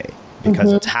somebody away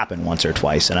because it's happened once or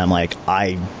twice, and I'm like,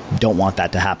 I don't want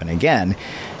that to happen again,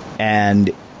 and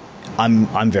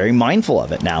I'm very mindful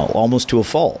of it now, almost to a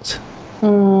fault.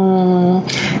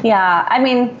 Yeah, I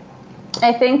mean,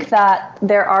 I think that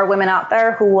there are women out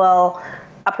there who will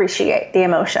appreciate the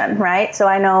emotion, right? So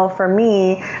I know for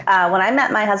me, when I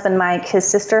met my husband, Mike, his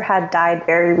sister had died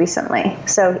very recently.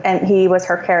 And he was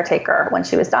her caretaker when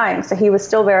she was dying. So he was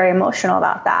still very emotional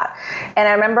about that. And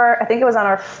I remember, I think it was on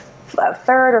our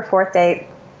third or fourth date,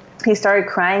 he started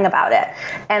crying about it.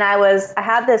 And I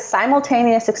had this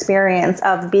simultaneous experience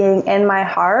of being in my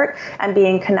heart and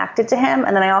being connected to him.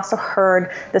 And then I also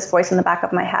heard this voice in the back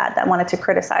of my head that wanted to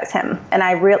criticize him. And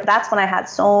that's when I had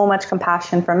so much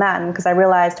compassion for men, because I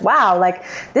realized, wow, like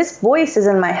this voice is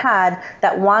in my head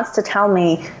that wants to tell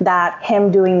me that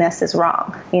him doing this is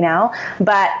wrong,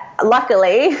 But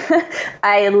luckily,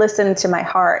 I listened to my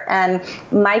heart. And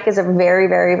Mike is a very,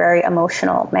 very, very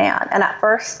emotional man. And at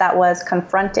first that was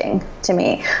confronting to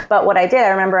me. But what I did, I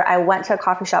remember I went to a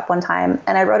coffee shop one time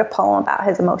and I wrote a poem about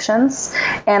his emotions.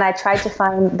 And I tried to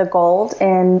find the gold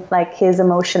in like his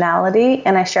emotionality.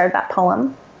 And I shared that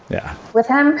poem with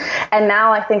him. And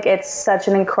now I think it's such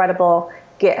an incredible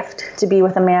gift to be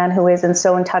with a man who is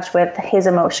so in touch with his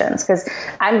emotions, because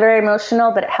I'm very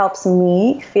emotional, but it helps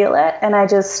me feel it. And I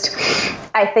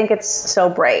think it's so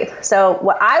brave. So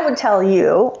what I would tell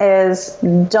you is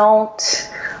don't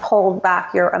hold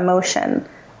back your emotion.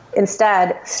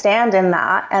 Instead, stand in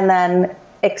that and then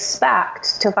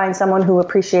expect to find someone who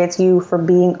appreciates you for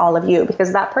being all of you,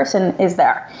 because that person is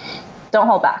there. Don't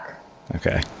hold back.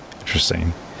 Okay.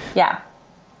 Interesting. Yeah.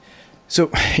 So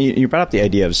you brought up the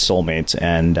idea of soulmates,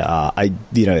 and I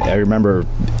remember,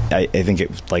 I think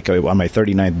it was like on my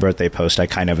 39th birthday post, I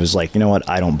kind of was like, you know what,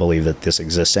 I don't believe that this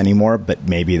exists anymore, but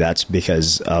maybe that's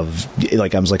because of,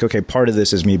 like, I was like, okay, part of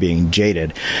this is me being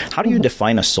jaded. How do you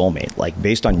define a soulmate? Like,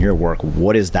 based on your work,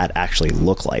 what does that actually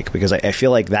look like? Because I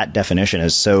feel like that definition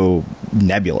is so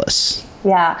nebulous.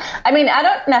 Yeah. I mean, I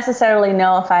don't necessarily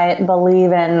know if I don't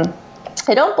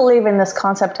believe in this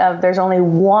concept of there's only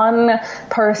one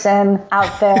person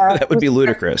out there. That would be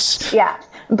ludicrous. Yeah.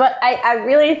 But I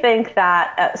really think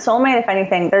that soulmate, if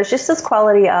anything, there's just this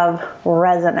quality of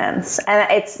resonance. And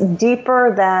it's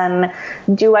deeper than,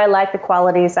 do I like the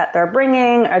qualities that they're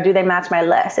bringing or do they match my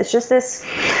list? It's just this,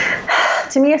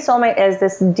 to me, a soulmate is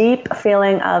this deep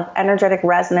feeling of energetic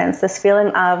resonance, this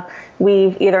feeling of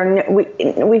we've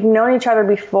known each other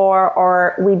before,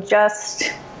 or we just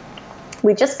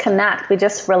connect, we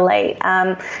just relate.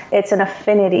 It's an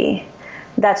affinity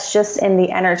that's just in the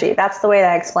energy. That's the way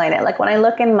that I explain it. Like when I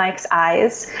look in Mike's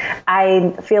eyes,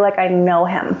 I feel like I know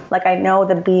him. Like I know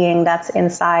the being that's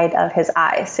inside of his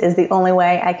eyes is the only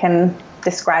way I can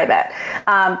describe it.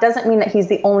 Doesn't mean that he's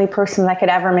the only person that I could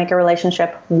ever make a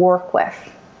relationship work with.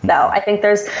 So I think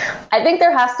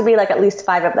there has to be like at least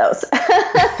 5 of those.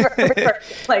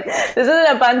 Like this is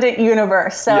an abundant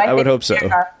universe. So yeah, I would hope so.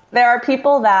 There are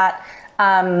people that,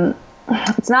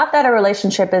 it's not that a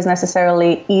relationship is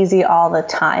necessarily easy all the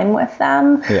time with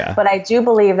them, but I do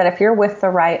believe that if you're with the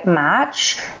right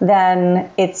match, then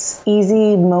it's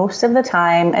easy most of the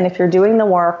time. And if you're doing the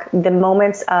work, the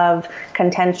moments of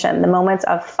contention, the moments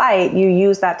of fight, you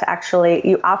use that to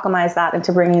you alchemize that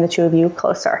into bringing the two of you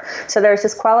closer. So there's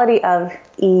this quality of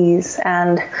ease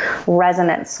and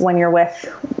resonance when you're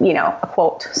with, a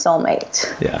quote,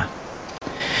 soulmate. Yeah.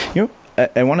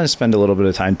 I want to spend a little bit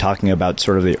of time talking about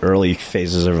sort of the early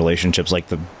phases of relationships, like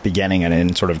the beginning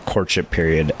and sort of courtship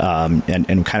period,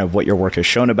 and kind of what your work has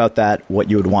shown about that,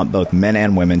 what you would want both men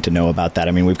and women to know about that.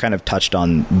 I mean, we've kind of touched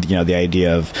on, the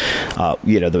idea of,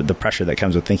 the pressure that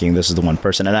comes with thinking this is the one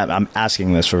person. And I'm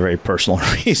asking this for very personal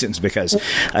reasons, because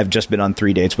I've just been on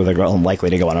 3 dates with a girl and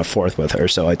likely to go on a 4th with her.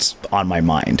 So it's on my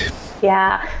mind.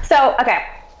 Yeah. So, okay.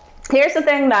 Here's the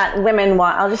thing that women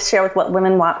want. I'll just share with what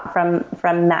women want from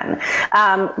men.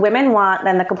 Women want,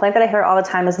 and the complaint that I hear all the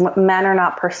time is men are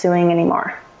not pursuing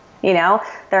anymore.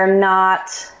 They're not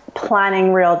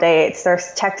planning real dates. They're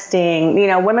texting.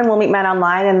 Women will meet men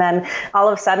online, and then all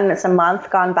of a sudden it's a month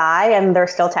gone by and they're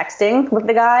still texting with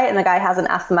the guy, and the guy hasn't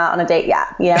asked them out on a date yet.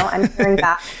 I'm hearing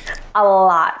that a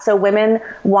lot. So women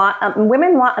want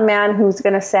a man who's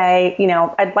going to say,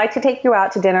 I'd like to take you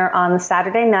out to dinner on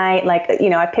Saturday night. Like,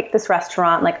 I picked this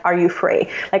restaurant. Like, are you free?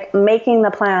 Like, making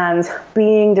the plans,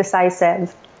 being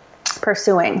decisive,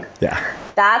 pursuing. Yeah.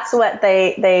 That's what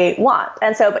they want.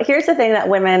 And so, but here's the thing that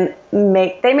women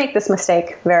make this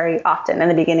mistake very often in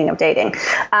the beginning of dating.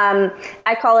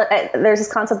 I call it, there's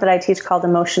this concept that I teach called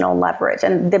emotional leverage.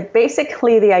 And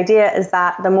basically the idea is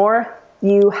that the more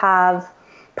you have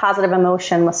positive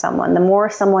emotion with someone, the more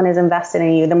someone is invested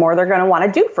in you, the more they're going to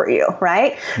want to do for you,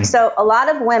 right? Mm-hmm. So a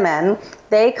lot of women,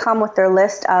 they come with their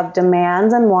list of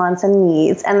demands and wants and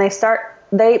needs, and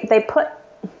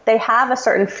they have a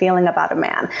certain feeling about a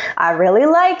man. I really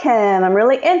like him. I'm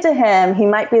really into him. He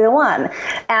might be the one.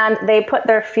 And they put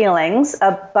their feelings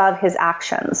above his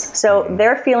actions. So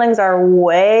their feelings are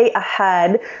way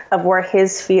ahead of where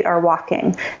his feet are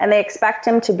walking. And they expect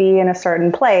him to be in a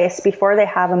certain place before they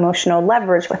have emotional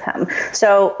leverage with him.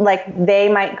 So like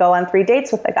they might go on 3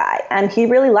 dates with the guy and he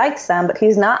really likes them, but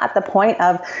he's not at the point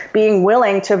of being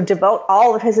willing to devote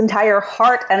all of his entire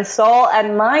heart and soul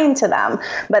and mind to them.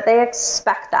 But they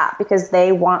expect that because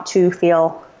they want to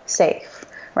feel safe,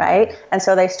 right? And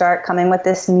so they start coming with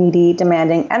this needy,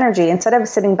 demanding energy instead of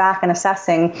sitting back and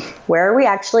assessing where are we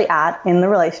actually at in the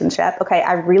relationship. Okay,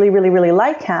 I really, really, really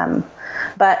like him,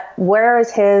 but where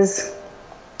is his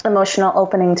emotional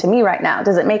opening to me right now?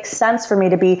 Does it make sense for me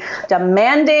to be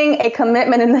demanding a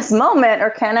commitment in this moment,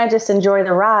 or can I just enjoy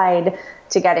the ride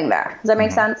to getting there? Does that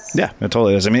make sense? Yeah, it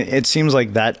totally does. I mean, it seems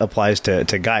like that applies to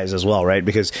guys as well, right?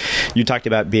 Because you talked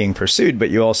about being pursued,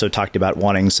 but you also talked about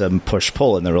wanting some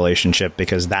push-pull in the relationship,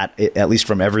 because that, at least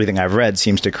from everything I've read,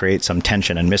 seems to create some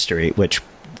tension and mystery, which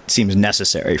seems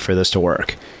necessary for this to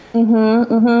work.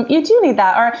 Mm-hmm, mm-hmm. You do need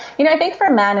that. Or, I think for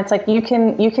men, it's like you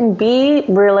can be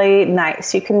really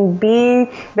nice. You can be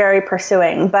very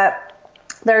pursuing, but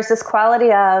there's this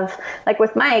quality of, like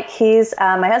with Mike, he's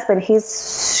my husband, he's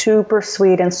super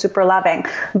sweet and super loving,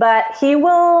 but he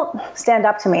will stand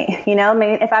up to me. I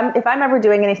mean, if I'm ever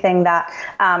doing anything that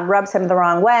rubs him the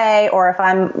wrong way, or if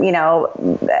I'm,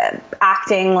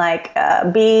 acting like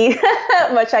B,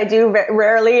 which I do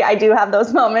rarely, I do have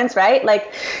those moments, right?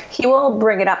 Like he will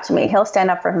bring it up to me. He'll stand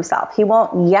up for himself. He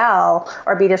won't yell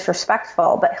or be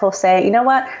disrespectful, but he'll say, you know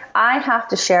what? I have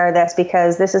to share this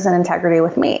because this is an integrity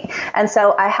with me. And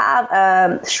so I have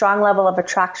a strong level of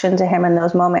attraction to him in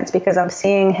those moments because I'm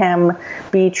seeing him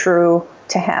be true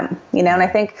to him, and I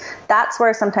think that's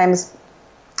where sometimes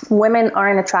women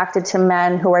aren't attracted to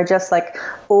men who are just like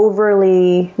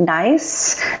overly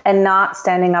nice and not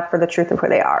standing up for the truth of who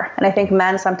they are. And I think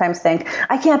men sometimes think,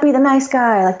 I can't be the nice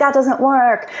guy. Like that doesn't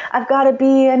work. I've got to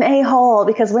be an a-hole,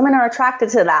 because women are attracted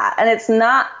to that. And it's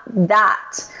not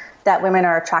that women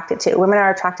are attracted to. Women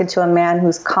are attracted to a man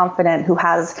who's confident, who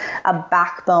has a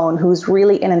backbone, who's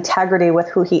really in integrity with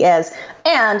who he is,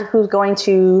 and who's going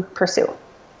to pursue.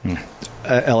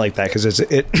 I like that because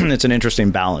it's an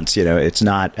interesting balance. It's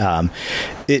not.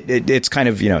 It's kind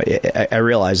of I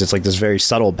realize it's like this very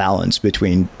subtle balance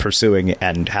between pursuing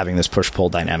and having this push-pull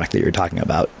dynamic that you're talking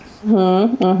about.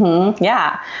 Mm-hmm, mm-hmm.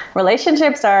 Yeah.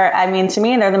 Relationships are, I mean, to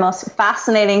me, they're the most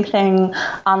fascinating thing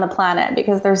on the planet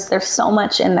because there's so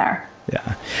much in there.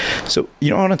 Yeah. So,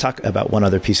 I want to talk about one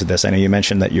other piece of this. I know you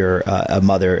mentioned that you're a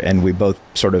mother, and we both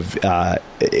sort of,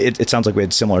 it sounds like we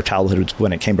had similar childhoods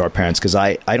when it came to our parents, because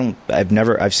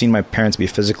I've seen my parents be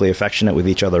physically affectionate with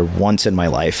each other once in my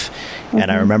life. Mm-hmm.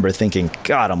 And I remember thinking,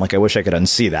 God, I'm like, I wish I could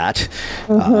unsee that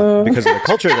because of the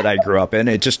culture that I grew up in.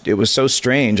 It was so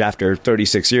strange after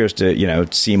 36 years to,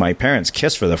 see my parents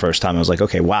kiss for the first time. I was like,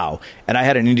 okay, wow. And I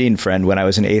had an Indian friend when I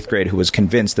was in 8th grade who was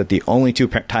convinced that the only 2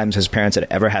 times his parents had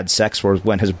ever had sex were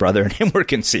when his brother and him were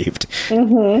conceived.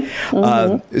 Mm-hmm.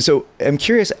 Mm-hmm. So I'm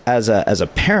curious, as a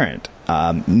parent,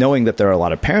 knowing that there are a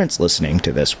lot of parents listening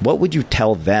to this, what would you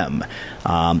tell them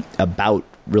about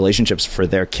relationships for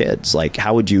their kids? Like,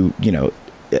 how would you,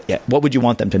 what would you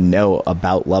want them to know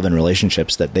about love and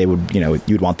relationships that they would,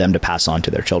 you'd want them to pass on to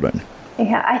their children?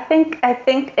 Yeah, I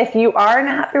think if you are in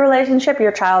a happy relationship,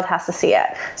 your child has to see it.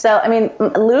 So, I mean,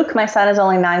 Luke, my son, is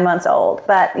only 9 months old,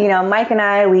 but, Mike and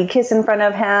I, we kiss in front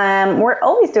of him. We're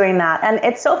always doing that. And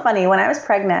it's so funny. When I was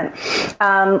pregnant,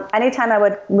 anytime I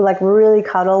would really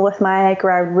cuddle with Mike, or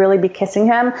I would really be kissing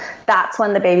him, that's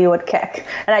when the baby would kick.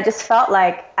 And I just felt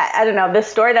like, I don't know, this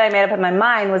story that I made up in my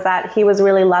mind was that he was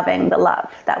really loving the love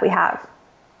that we have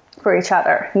for each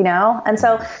other, And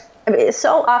so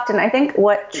so often, I think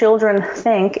what children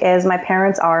think is my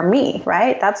parents are me,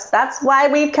 right? That's why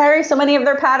we carry so many of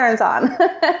their patterns on,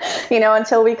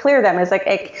 until we clear them. It's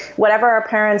like whatever our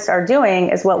parents are doing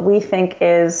is what we think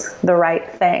is the right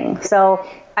thing. So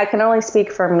I can only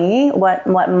speak for me. What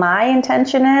my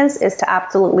intention is to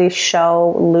absolutely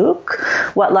show Luke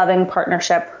what loving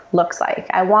partnership looks like.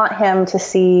 I want him to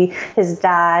see his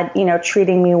dad,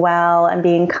 treating me well and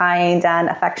being kind and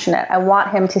affectionate. I want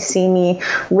him to see me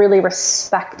really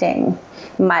respecting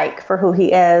Mike for who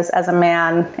he is as a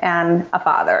man and a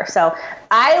father. So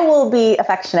I will be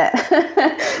affectionate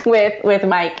with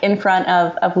Mike in front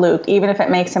of Luke, even if it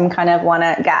makes him kind of want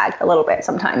to gag a little bit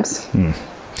sometimes.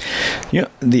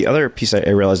 The other piece I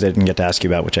realized I didn't get to ask you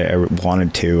about, which I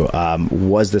wanted to,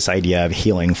 was this idea of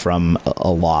healing from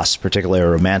a loss, particularly a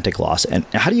romantic loss. And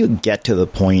how do you get to the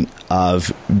point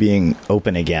of being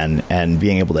open again and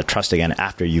being able to trust again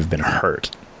after you've been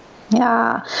hurt?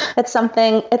 Yeah,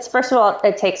 first of all,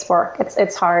 it takes work.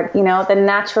 It's hard. The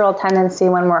natural tendency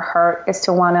when we're hurt is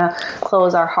to want to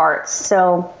close our hearts.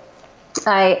 So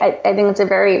I think it's a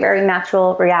very, very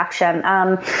natural reaction.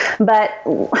 But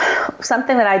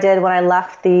something that I did when I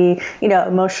left the,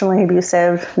 emotionally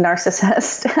abusive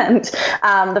narcissist, and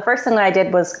the first thing that I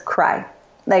did was cry.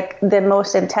 Like the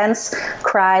most intense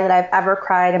cry that I've ever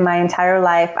cried in my entire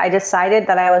life. I decided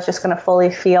that I was just going to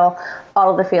fully feel all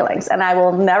of the feelings. And I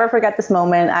will never forget this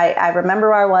moment. I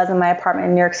remember where I was in my apartment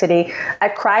in New York City. I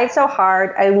cried so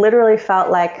hard. I literally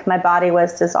felt like my body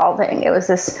was dissolving. It was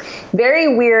this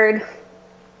very weird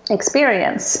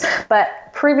experience, but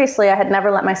previously I had never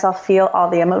let myself feel all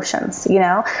the emotions,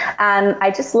 and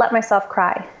I just let myself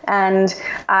cry. And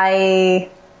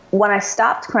when I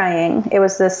stopped crying, it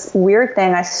was this weird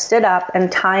thing. I stood up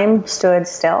and time stood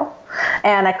still,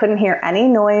 and I couldn't hear any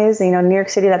noise. New York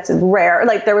City, that's rare.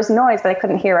 Like there was noise, but I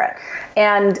couldn't hear it.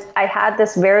 And I had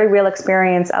this very real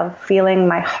experience of feeling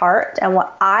my heart and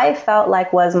what I felt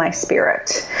like was my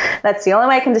spirit. That's the only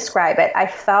way I can describe it. I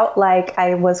felt like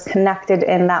I was connected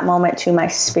in that moment to my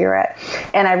spirit.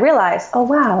 And I realized, oh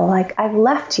wow, like I've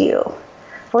left you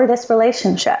for this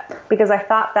relationship because I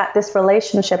thought that this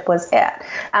relationship was it.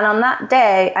 And on that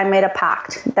day, I made a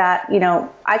pact that,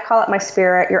 I call it my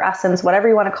spirit, your essence, whatever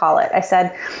you want to call it. I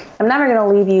said, I'm never going to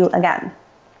leave you again.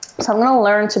 So I'm going to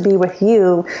learn to be with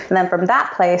you. And then from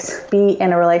that place, be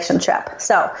in a relationship.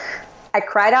 So I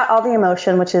cried out all the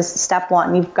emotion, which is step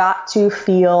one. You've got to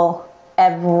feel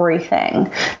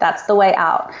everything. That's the way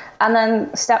out. And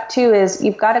then step two is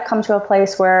you've got to come to a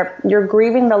place where you're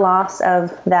grieving the loss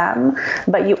of them,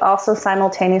 but you also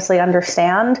simultaneously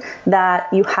understand that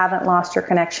you haven't lost your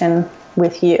connection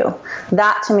with you.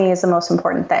 That to me is the most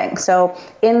important thing. So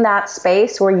in that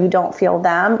space where you don't feel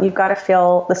them, you've got to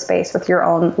fill the space with your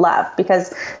own love,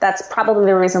 because that's probably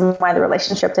the reason why the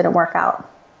relationship didn't work out.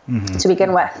 Mm-hmm. To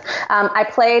begin with. I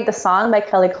played the song by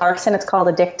Kelly Clarkson. It's called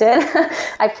Addicted.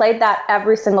 I played that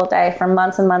every single day for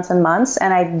months and months and months,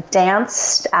 and I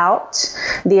danced out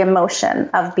the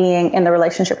emotion of being in the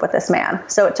relationship with this man.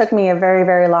 So it took me a very,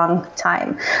 very long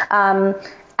time. But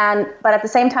at the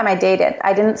same time I dated.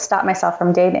 I didn't stop myself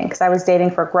from dating because I was dating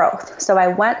for growth. So I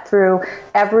went through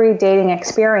every dating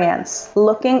experience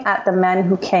looking at the men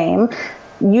who came,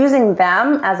 using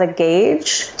them as a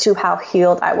gauge to how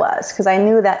healed I was, because I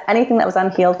knew that anything that was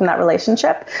unhealed from that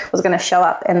relationship was going to show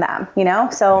up in them,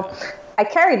 So I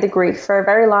carried the grief for a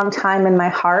very long time in my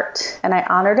heart, and I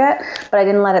honored it, but I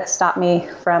didn't let it stop me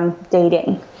from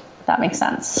dating, if that makes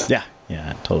sense. Yeah,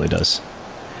 it totally does.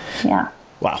 Yeah.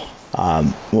 Wow.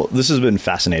 Well, this has been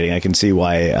fascinating. I can see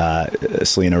why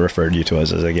Selena referred you to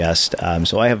us as a guest.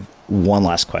 So I have one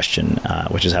last question,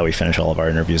 which is how we finish all of our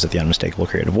interviews at the Unmistakable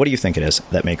Creative. What do you think it is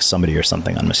that makes somebody or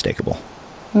something unmistakable?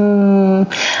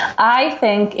 I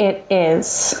think it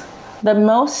is the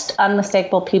most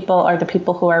unmistakable people are the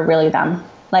people who are really them.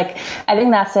 Like, I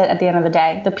think that's it at the end of the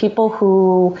day. The people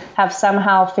who have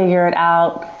somehow figured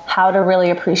out how to really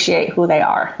appreciate who they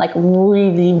are, like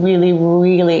really, really,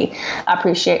 really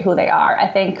appreciate who they are. I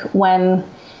think when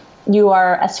you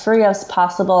are as free as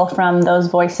possible from those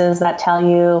voices that tell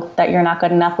you that you're not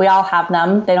good enough, we all have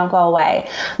them, they don't go away.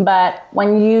 But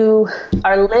when you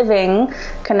are living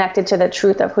connected to the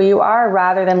truth of who you are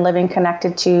rather than living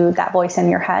connected to that voice in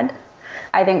your head,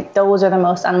 I think those are the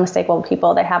most unmistakable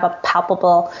people. They have a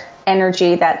palpable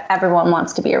energy that everyone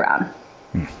wants to be around.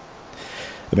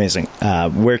 Amazing.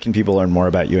 Where can people learn more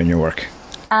about you and your work?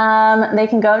 They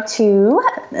can go to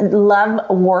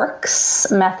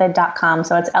loveworksmethod.com.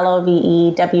 So it's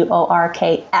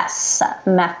LOVEWORKS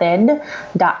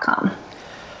method.com.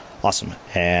 Awesome.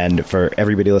 And for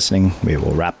everybody listening, we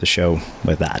will wrap the show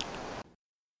with that.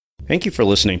 Thank you for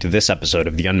listening to this episode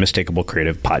of the Unmistakable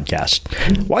Creative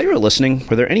Podcast. While you were listening,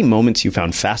 were there any moments you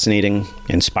found fascinating,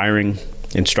 inspiring,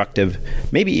 instructive,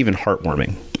 maybe even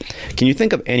heartwarming? Can you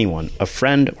think of anyone, a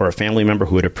friend or a family member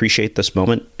who would appreciate this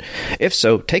moment? If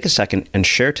so, take a second and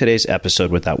share today's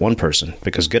episode with that one person,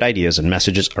 because good ideas and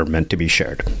messages are meant to be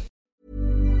shared.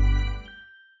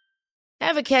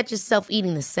 Ever catch yourself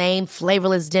eating the same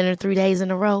flavorless dinner 3 days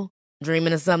in a row?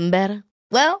 Dreaming of something better?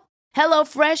 Well,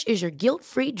 HelloFresh is your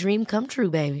guilt-free dream come true,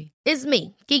 baby. It's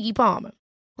me, Keke Palmer.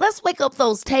 Let's wake up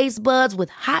those taste buds with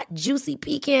hot, juicy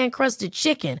pecan-crusted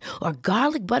chicken or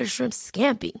garlic butter shrimp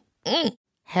scampi.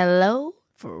 Hello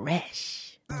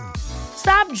Fresh.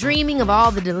 Stop dreaming of all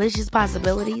the delicious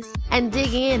possibilities and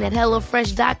dig in at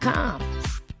HelloFresh.com.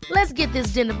 Let's get this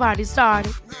dinner party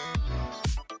started.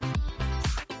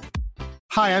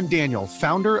 Hi, I'm Daniel,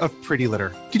 founder of Pretty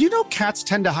Litter. Did you know cats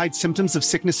tend to hide symptoms of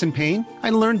sickness and pain? I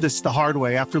learned this the hard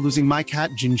way after losing my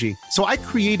cat, Gingy. So I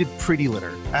created Pretty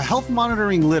Litter, a health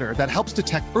monitoring litter that helps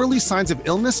detect early signs of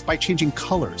illness by changing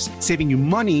colors, saving you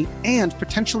money and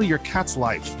potentially your cat's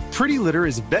life. Pretty Litter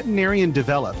is veterinarian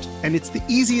developed, and it's the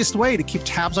easiest way to keep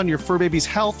tabs on your fur baby's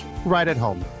health right at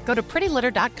home. Go to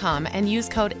prettylitter.com and use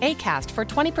code ACAST for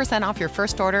 20% off your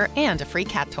first order and a free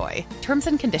cat toy. Terms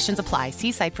and conditions apply.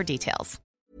 See site for details.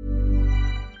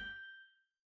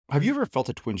 Have you ever felt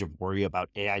a twinge of worry about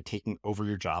AI taking over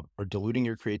your job or diluting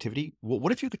your creativity? Well,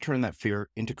 what if you could turn that fear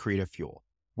into creative fuel?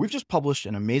 We've just published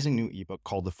an amazing new ebook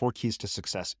called The 4 Keys to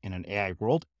Success in an AI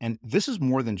World, and this is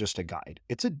more than just a guide.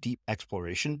 It's a deep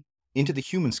exploration into the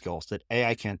human skills that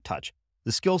AI can't touch,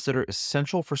 the skills that are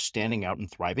essential for standing out and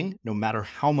thriving, no matter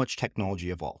how much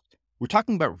technology evolves. We're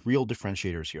talking about real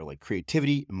differentiators here, like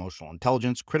creativity, emotional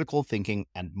intelligence, critical thinking,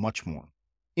 and much more.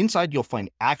 Inside, you'll find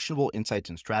actionable insights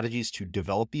and strategies to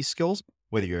develop these skills,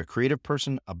 whether you're a creative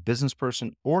person, a business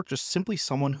person, or just simply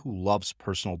someone who loves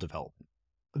personal development.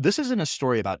 This isn't a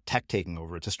story about tech taking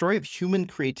over. It's a story of human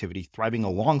creativity thriving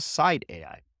alongside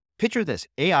AI. Picture this,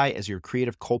 AI as your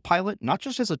creative co-pilot, not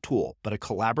just as a tool, but a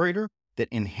collaborator that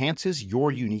enhances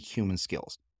your unique human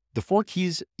skills. The 4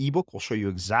 Keys ebook will show you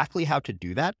exactly how to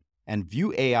do that and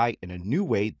view AI in a new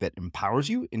way that empowers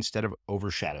you instead of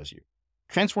overshadows you.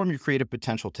 Transform your creative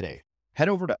potential today. Head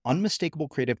over to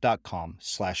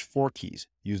unmistakablecreative.com/4keys.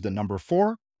 Use the number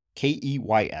 4,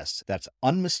 KEYS. That's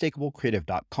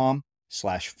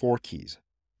unmistakablecreative.com/4keys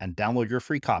and download your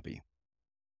free copy.